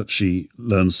 isn't it, that she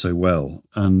learns so well.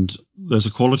 And there's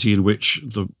a quality in which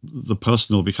the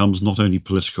personal becomes not only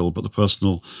political, but the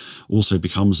personal also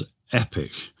becomes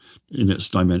epic in its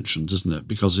dimensions, isn't it?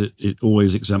 Because it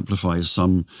always exemplifies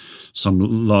some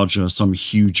larger, some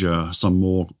huger, some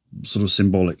more sort of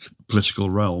symbolic political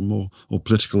realm or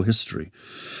political history.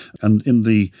 And in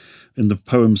the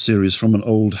poem series From an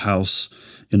Old House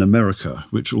in America,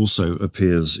 which also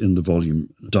appears in the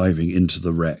volume Diving into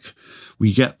the Wreck,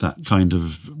 we get that kind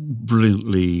of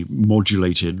brilliantly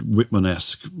modulated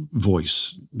Whitman-esque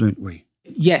voice, don't we?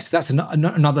 Yes, that's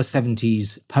another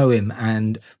 70s poem,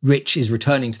 and Rich is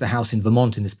returning to the house in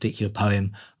Vermont in this particular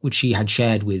poem, which she had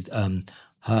shared with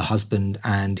her husband,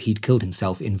 and he'd killed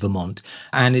himself in Vermont.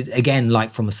 And it, again,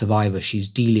 like From a Survivor, she's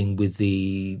dealing with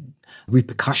the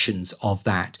repercussions of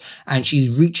that, and she's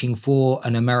reaching for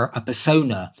a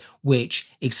persona which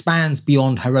expands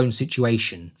beyond her own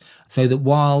situation. So that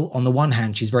while on the one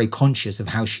hand she's very conscious of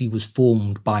how she was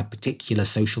formed by particular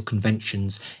social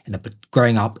conventions,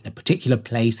 growing up in a particular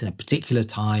place in a particular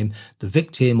time, the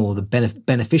victim or the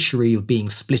beneficiary of being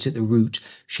split at the root,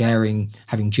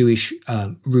 having Jewish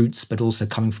roots, but also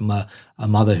coming from a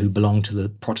mother who belonged to the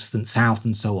Protestant South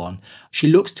and so on, she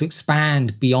looks to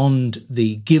expand beyond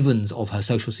the givens of her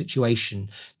social situation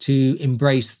to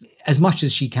embrace as much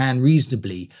as she can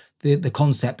reasonably the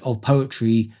concept of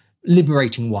poetry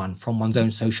liberating one from one's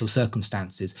own social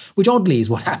circumstances, which oddly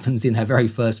is what happens in her very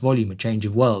first volume, A Change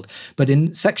of World. But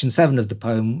in section 7 of the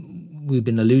poem we've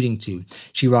been alluding to,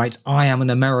 she writes, "I am an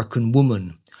American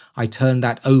woman. I turn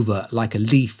that over like a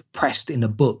leaf pressed in a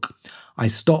book. I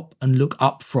stop and look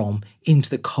up from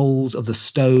into the coals of the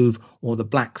stove or the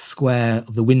black square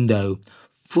of the window,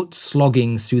 foot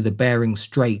slogging through the Bering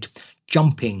Strait,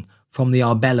 jumping from the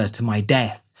Arbella to my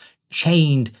death,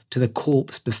 chained to the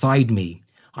corpse beside me.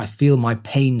 I feel my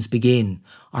pains begin.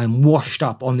 I am washed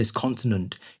up on this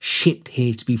continent, shipped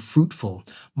here to be fruitful,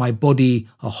 my body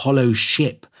a hollow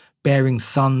ship, bearing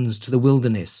sons to the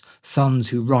wilderness, sons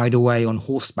who ride away on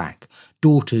horseback,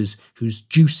 daughters whose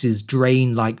juices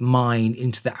drain like mine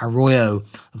into the arroyo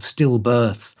of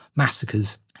stillbirths,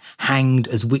 massacres, hanged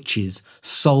as witches,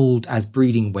 sold as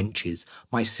breeding wenches.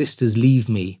 My sisters leave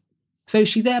me." So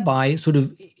she thereby sort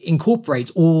of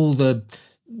incorporates all the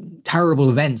terrible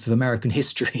events of American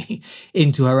history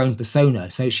into her own persona.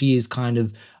 So she is kind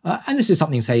of, and this is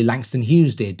something, say, Langston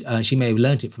Hughes did. She may have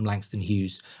learnt it from Langston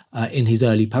Hughes in his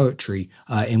early poetry,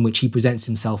 in which he presents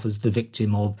himself as the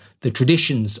victim of the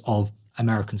traditions of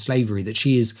American slavery, that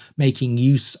she is making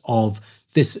use of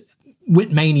this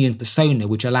Whitmanian persona,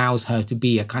 which allows her to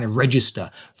be a kind of register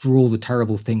for all the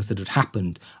terrible things that had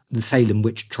happened. The Salem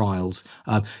witch trials.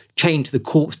 Chained to the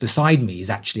corpse beside me is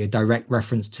actually a direct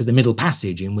reference to the Middle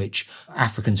Passage, in which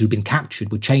Africans who'd been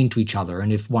captured were chained to each other,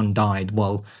 and if one died,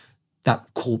 well,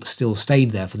 that corpse still stayed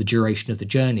there for the duration of the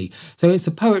journey. So it's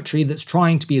a poetry that's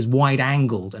trying to be as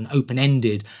wide-angled and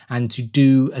open-ended, and to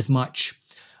do as much,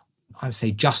 I would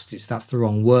say justice, that's the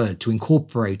wrong word, to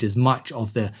incorporate as much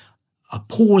of the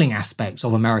appalling aspects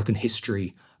of American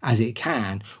history as it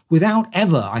can, without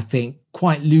ever, I think,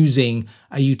 quite losing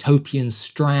a utopian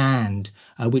strand,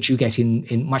 which you get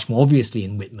in much more obviously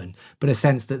in Whitman, but a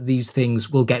sense that these things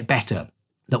will get better,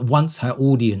 that once her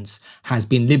audience has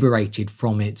been liberated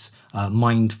from its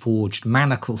mind-forged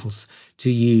manacles,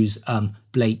 to use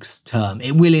Blake's term,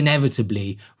 it will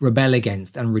inevitably rebel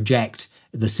against and reject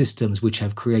the systems which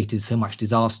have created so much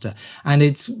disaster. And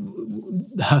it's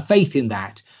her faith in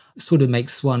that sort of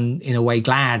makes one, in a way,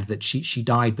 glad that she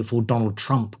died before Donald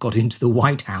Trump got into the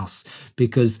White House,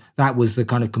 because that was the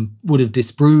kind of would have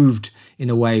disproved, in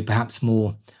a way, perhaps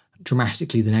more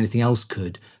dramatically than anything else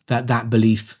could, that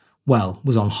belief, well,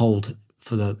 was on hold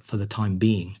for the time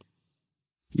being.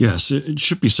 Yes, it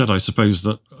should be said, I suppose,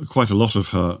 that quite a lot of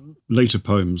her later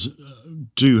poems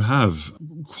do have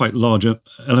quite large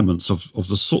elements of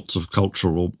the sorts of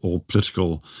cultural or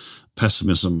political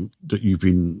pessimism that you've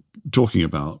been talking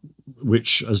about,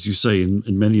 which, as you say, in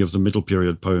many of the middle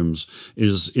period poems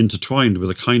is intertwined with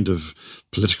a kind of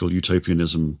political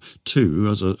utopianism too,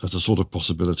 as a sort of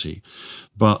possibility.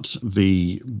 But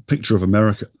the picture of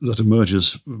America that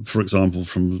emerges, for example,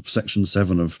 from section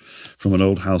 7 of From an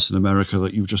Old House in America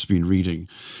that you've just been reading,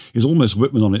 is almost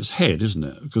Whitman on its head, isn't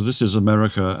it? Because this is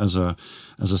America as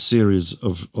a series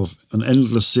of an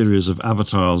endless series of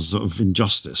avatars of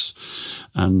injustice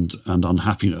and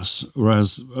unhappiness,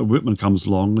 whereas Whitman comes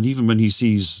along, and even when he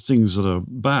sees things that are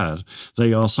bad,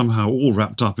 they are somehow all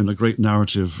wrapped up in a great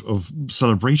narrative of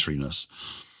celebratoriness.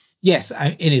 Yes,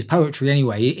 in his poetry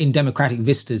anyway. In Democratic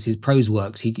Vistas, his prose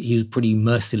works, he was pretty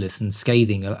merciless and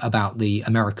scathing about the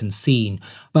American scene.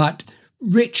 But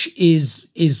Rich is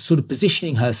sort of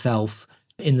positioning herself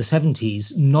in the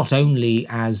 70s not only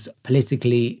as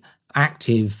politically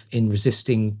active in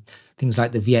resisting things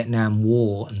like the Vietnam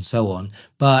War and so on.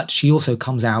 But she also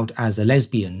comes out as a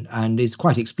lesbian and is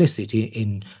quite explicit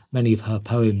in many of her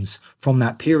poems from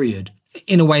that period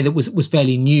in a way that was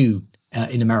fairly new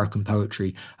in American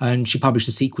poetry. And she published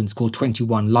a sequence called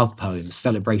 21 Love Poems,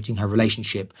 celebrating her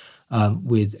relationship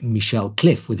with Michelle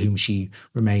Cliff, with whom she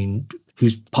remained,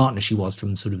 whose partner she was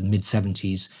from sort of the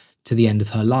mid-70s to the end of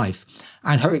her life.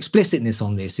 And her explicitness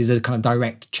on this is a kind of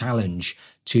direct challenge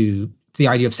to the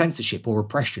idea of censorship or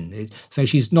oppression. So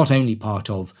she's not only part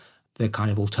of the kind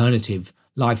of alternative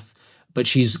life, but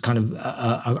she's kind of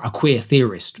a queer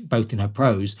theorist, both in her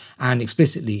prose and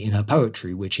explicitly in her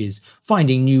poetry, which is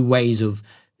finding new ways of,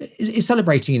 is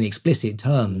celebrating in explicit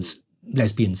terms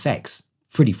lesbian sex,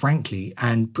 pretty frankly,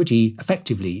 and pretty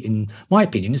effectively, in my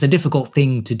opinion. It's a difficult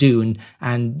thing to do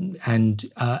and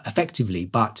effectively,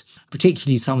 but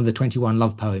particularly some of the 21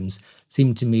 love poems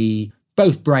seem to me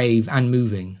both brave and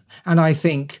moving. And I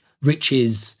think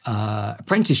Rich's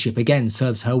apprenticeship, again,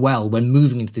 serves her well when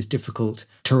moving into this difficult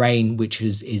terrain, which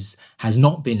has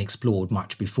not been explored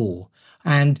much before.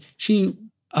 And she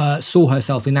saw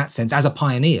herself in that sense as a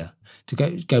pioneer, to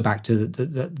go back to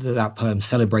that poem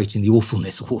celebrating the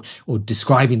awfulness or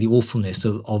describing the awfulness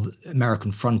of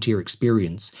American frontier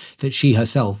experience, that she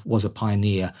herself was a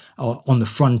pioneer on the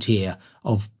frontier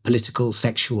of political,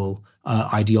 sexual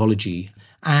ideology,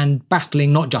 and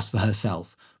battling not just for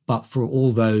herself, but for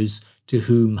all those to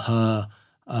whom her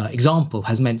example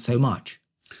has meant so much.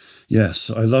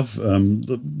 Yes, I love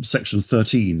the section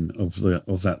 13 of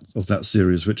that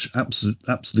series, which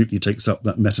absolutely takes up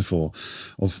that metaphor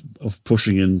of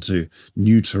pushing into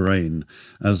new terrain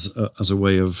as a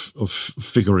way of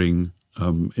figuring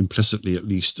implicitly, at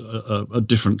least, a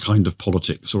different kind of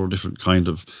politics, or a different kind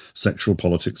of sexual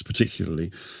politics, particularly,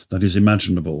 that is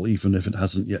imaginable, even if it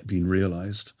hasn't yet been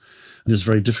realised. And it's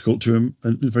very difficult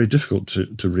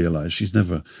to realise. She's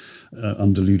never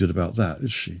undeluded about that,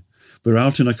 is she? We're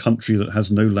out in a country that has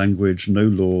no language, no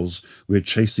laws. We're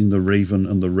chasing the raven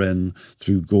and the wren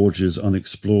through gorges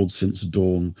unexplored since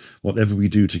dawn. Whatever we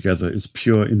do together is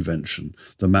pure invention.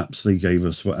 The maps they gave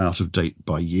us were out of date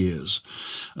by years.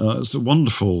 It's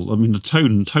wonderful. I mean,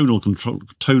 the tonal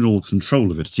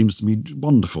control of it seems to me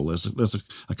wonderful. There's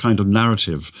a kind of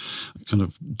narrative, kind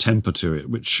of temper to it,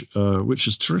 which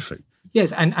is terrific.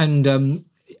 Yes, and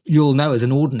you'll know as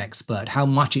an Auden expert how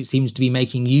much it seems to be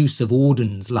making use of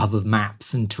Auden's love of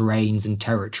maps and terrains and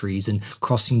territories and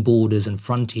crossing borders and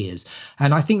frontiers.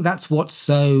 And I think that's what's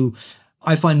so,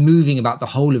 I find, moving about the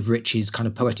whole of Rich's kind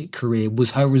of poetic career,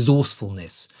 was her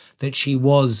resourcefulness, that she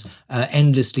was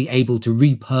endlessly able to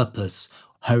repurpose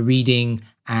her reading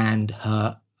and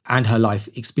her life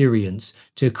experience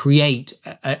to create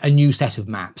a new set of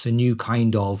maps, a new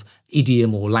kind of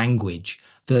idiom or language,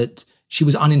 that she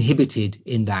was uninhibited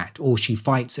in that, or she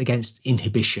fights against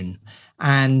inhibition.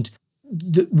 And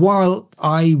while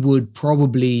I would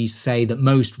probably say that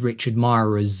most Rich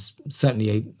admirers,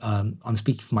 certainly I'm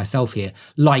speaking for myself here,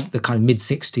 like the kind of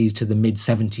mid-60s to the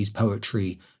mid-70s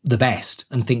poetry the best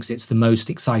and thinks it's the most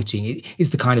exciting,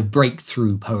 it's the kind of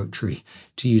breakthrough poetry,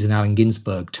 to use an Allen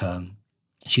Ginsberg term.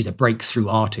 She's a breakthrough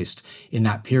artist in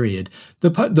that period.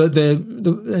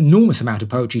 The enormous amount of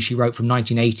poetry she wrote from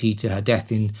 1980 to her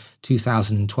death in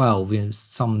 2012,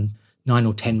 some 9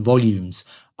 or 10 volumes,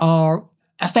 are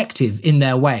effective in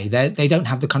their way. They don't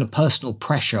have the kind of personal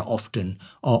pressure often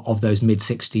of those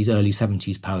mid-60s, early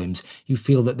 70s poems. You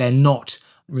feel that they're not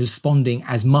responding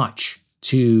as much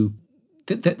to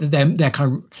their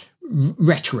kind of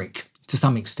rhetoric. To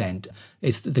some extent,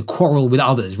 it's the quarrel with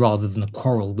others rather than the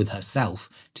quarrel with herself,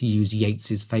 to use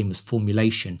Yeats's famous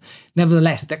formulation.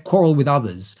 Nevertheless, that quarrel with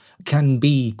others can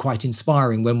be quite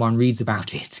inspiring when one reads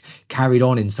about it, carried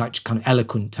on in such kind of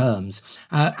eloquent terms,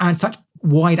 and such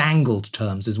wide-angled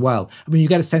terms as well. I mean, you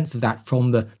get a sense of that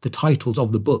from the titles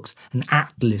of the books: An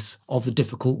Atlas of the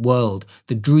Difficult World,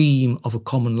 The Dream of a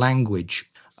Common Language,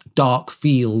 Dark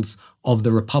Fields of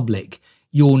the Republic,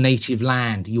 Your Native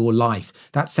Land, Your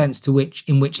Life. That sense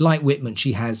in which, like Whitman,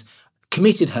 she has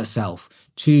committed herself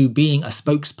to being a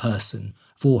spokesperson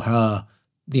for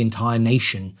the entire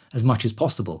nation as much as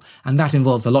possible. And that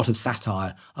involves a lot of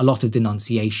satire, a lot of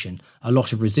denunciation, a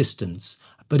lot of resistance.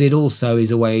 But it also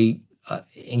is a way,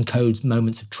 encodes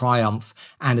moments of triumph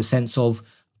and a sense of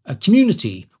a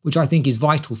community, which I think is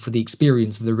vital for the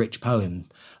experience of the Rich poem.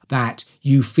 That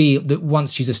you feel that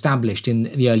once she's established in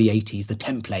the early 80s, the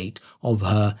template of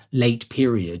her late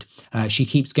period, she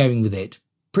keeps going with it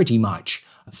pretty much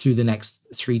through the next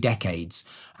 3 decades.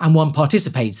 And one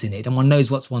participates in it and one knows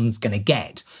what one's going to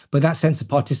get. But that sense of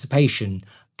participation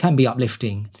can be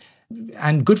uplifting.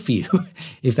 and good for you,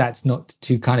 if that's not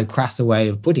too kind of crass a way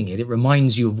of putting it. It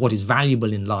reminds you of what is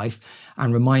valuable in life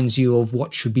and reminds you of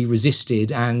what should be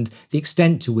resisted and the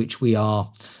extent to which we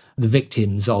are the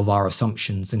victims of our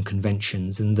assumptions and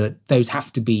conventions, and that those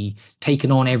have to be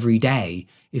taken on every day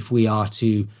if we are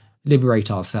to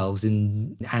liberate ourselves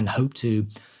and hope to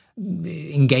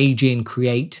engage in,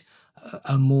 create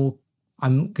a more,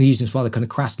 I'm using this rather kind of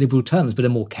crass liberal terms, but a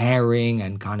more caring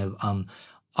and kind of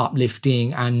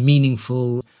uplifting and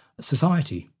meaningful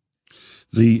society.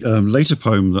 The later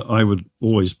poem that I would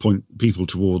always point people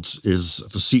towards is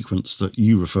the sequence that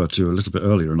you referred to a little bit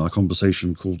earlier in our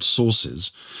conversation called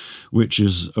Sources, which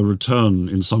is a return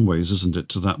in some ways, isn't it,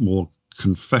 to that more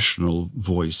confessional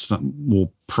voice, that more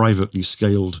privately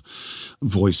scaled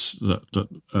voice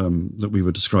that we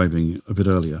were describing a bit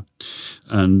earlier.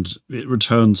 And it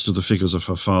returns to the figures of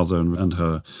her father and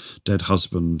her dead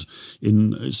husband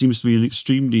in, it seems to be, an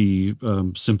extremely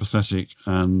sympathetic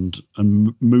and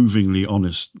movingly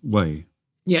honest way.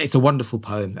 Yeah, it's a wonderful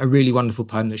poem, a really wonderful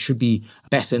poem that should be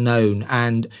better known.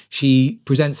 And she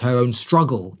presents her own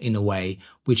struggle in a way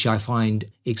which I find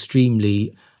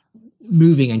extremely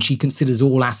moving, and she considers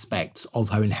all aspects of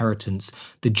her inheritance.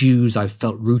 The Jews I've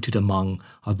felt rooted among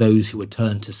are those who had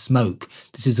turned to smoke.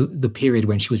 This is the period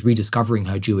when she was rediscovering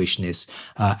her Jewishness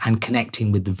and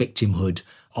connecting with the victimhood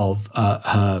of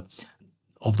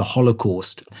the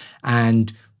Holocaust,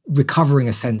 and recovering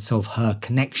a sense of her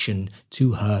connection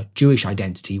to her Jewish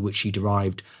identity, which she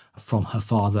derived from her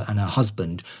father and her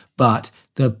husband. But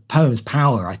the poem's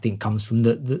power, I think, comes from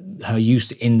her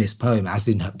use in this poem, as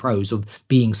in her prose, of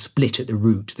being split at the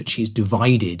root, that she's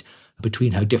divided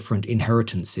between her different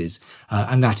inheritances.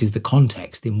 And that is the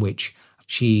context in which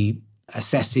she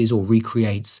assesses or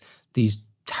recreates these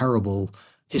terrible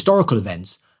historical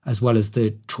events, as well as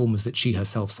the traumas that she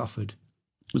herself suffered.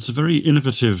 It's a very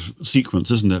innovative sequence,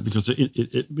 isn't it? Because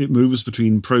it moves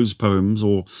between prose poems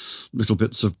or little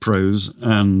bits of prose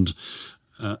and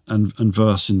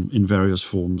verse in various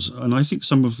forms. And I think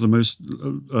some of the most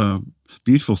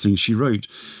beautiful things she wrote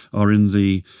are in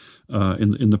the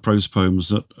prose poems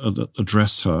that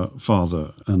address her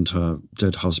father and her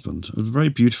dead husband. A very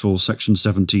beautiful section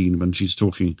 17 when she's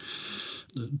talking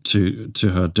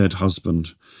to her dead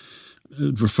husband,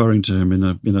 referring to him in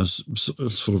a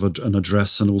sort of an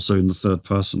address, and also in the third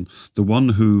person. The one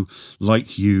who,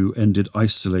 like you, ended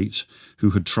isolate,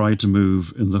 who had tried to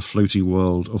move in the floating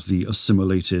world of the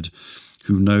assimilated,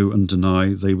 who know and deny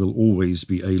they will always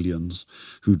be aliens,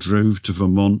 who drove to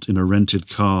Vermont in a rented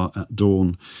car at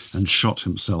dawn and shot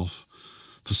himself.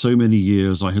 For so many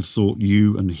years I had thought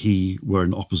you and he were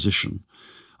in opposition.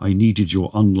 I needed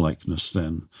your unlikeness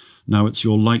then. Now it's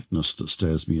your likeness that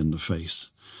stares me in the face.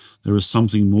 There is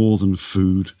something more than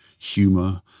food,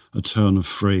 humour, a turn of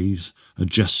phrase, a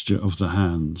gesture of the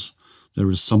hands. There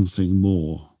is something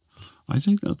more. I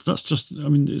think that's just, I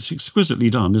mean, it's exquisitely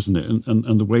done, isn't it?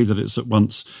 And the way that it's at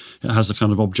once, it has a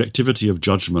kind of objectivity of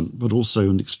judgment, but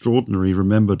also an extraordinary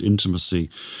remembered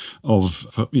intimacy of,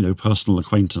 personal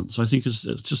acquaintance. I think it's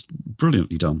just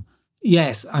brilliantly done.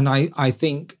 Yes, and I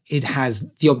think it has,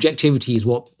 the objectivity is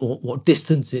what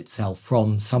distances itself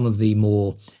from some of the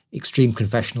more extreme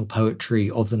confessional poetry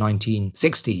of the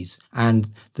 1960s,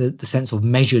 and the sense of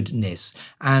measuredness.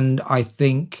 And I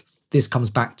think this comes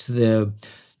back to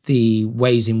the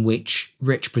ways in which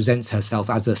Rich presents herself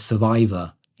as a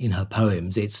survivor in her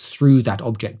poems. It's through that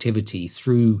objectivity,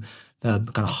 through the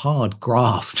kind of hard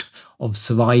graft of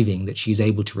surviving, that she's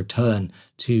able to return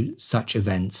to such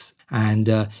events. And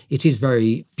it is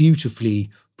very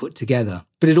beautifully put together.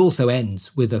 But it also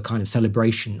ends with a kind of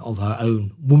celebration of her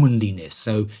own womanliness.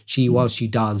 So while she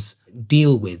does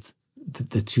deal with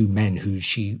the two men who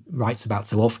she writes about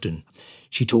so often,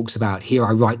 she talks about, here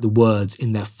I write the words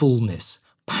in their fullness,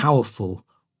 powerful,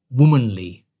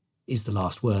 womanly is the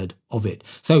last word of it.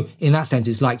 So in that sense,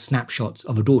 it's like snapshots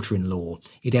of a daughter-in-law.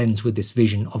 It ends with this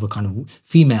vision of a kind of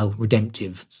female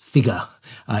redemptive figure.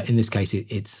 In this case,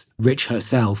 it's Rich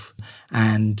herself.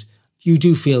 And you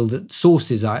do feel that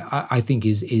Sources, I think,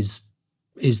 is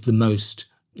the most,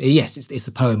 yes, it's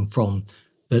the poem from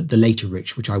the later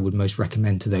Rich, which I would most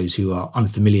recommend to those who are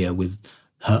unfamiliar with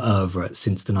her oeuvre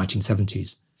since the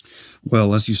 1970s.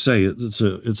 Well, as you say, it's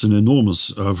an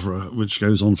enormous oeuvre which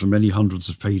goes on for many hundreds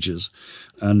of pages.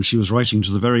 And she was writing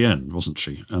to the very end, wasn't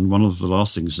she? And one of the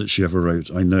last things that she ever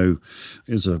wrote, I know,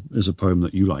 is a poem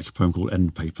that you like, a poem called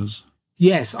End Papers.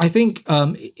 Yes, I think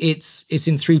it's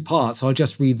in three parts. I'll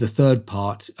just read the third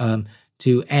part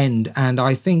to end. And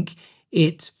I think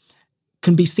it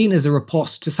can be seen as a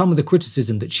riposte to some of the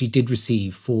criticism that she did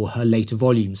receive for her later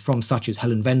volumes from such as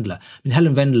Helen Vendler. I mean,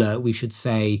 Helen Vendler, we should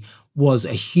say, was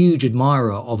a huge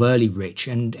admirer of early Rich,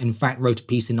 and in fact wrote a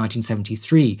piece in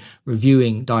 1973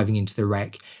 reviewing Diving into the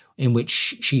Wreck, in which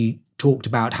she talked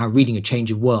about how reading A Change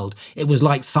of World, it was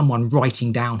like someone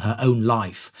writing down her own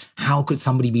life. How could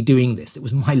somebody be doing this? It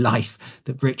was my life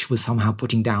that Rich was somehow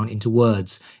putting down into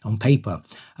words on paper.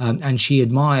 And she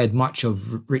admired much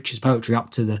of Rich's poetry up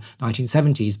to the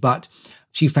 1970s, but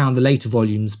she found the later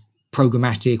volumes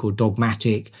programmatic or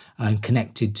dogmatic and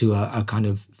connected to a kind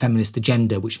of feminist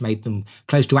agenda, which made them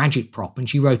close to agitprop. And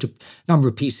she wrote a number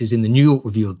of pieces in the New York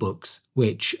Review of Books,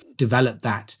 which developed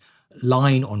that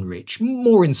line on Rich,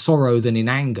 more in sorrow than in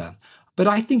anger. But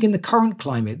I think in the current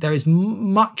climate, there is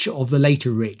much of the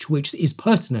later Rich, which is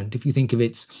pertinent if you think of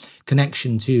its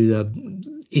connection to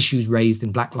the issues raised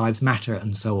in Black Lives Matter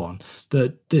and so on,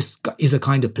 that this is a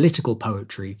kind of political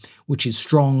poetry, which is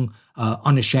strong,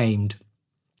 unashamed,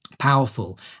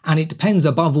 powerful. And it depends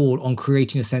above all on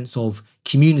creating a sense of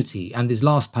community. And this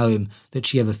last poem that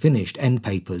she ever finished, End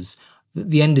Papers,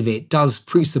 the end of it does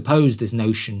presuppose this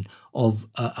notion of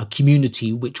a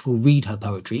community which will read her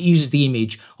poetry. It uses the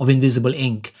image of invisible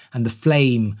ink, and the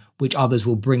flame which others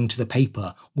will bring to the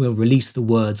paper will release the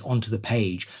words onto the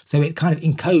page. So it kind of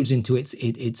encodes into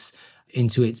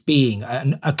its being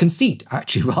a conceit,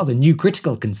 actually rather new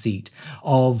critical conceit,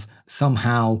 of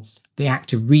somehow the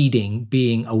act of reading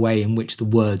being a way in which the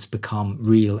words become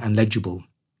real and legible.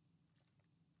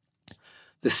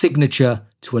 The signature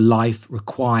to a life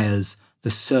requires the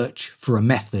search for a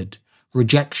method,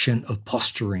 rejection of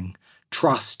posturing,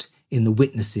 trust in the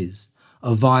witnesses,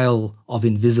 a vial of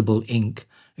invisible ink,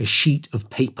 a sheet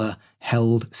of paper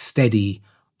held steady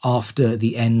after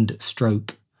the end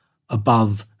stroke,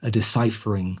 above a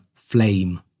deciphering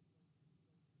flame.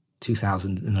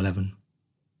 2011.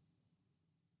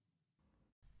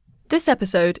 This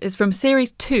episode is from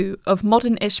Series 2 of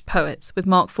Modern-ish Poets with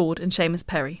Mark Ford and Seamus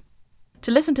Perry.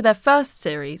 To listen to their first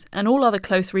series and all other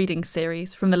close reading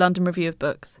series from the London Review of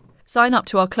Books, sign up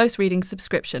to our close reading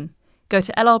subscription. Go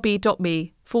to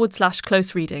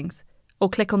lrb.me/close readings or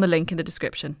click on the link in the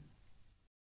description.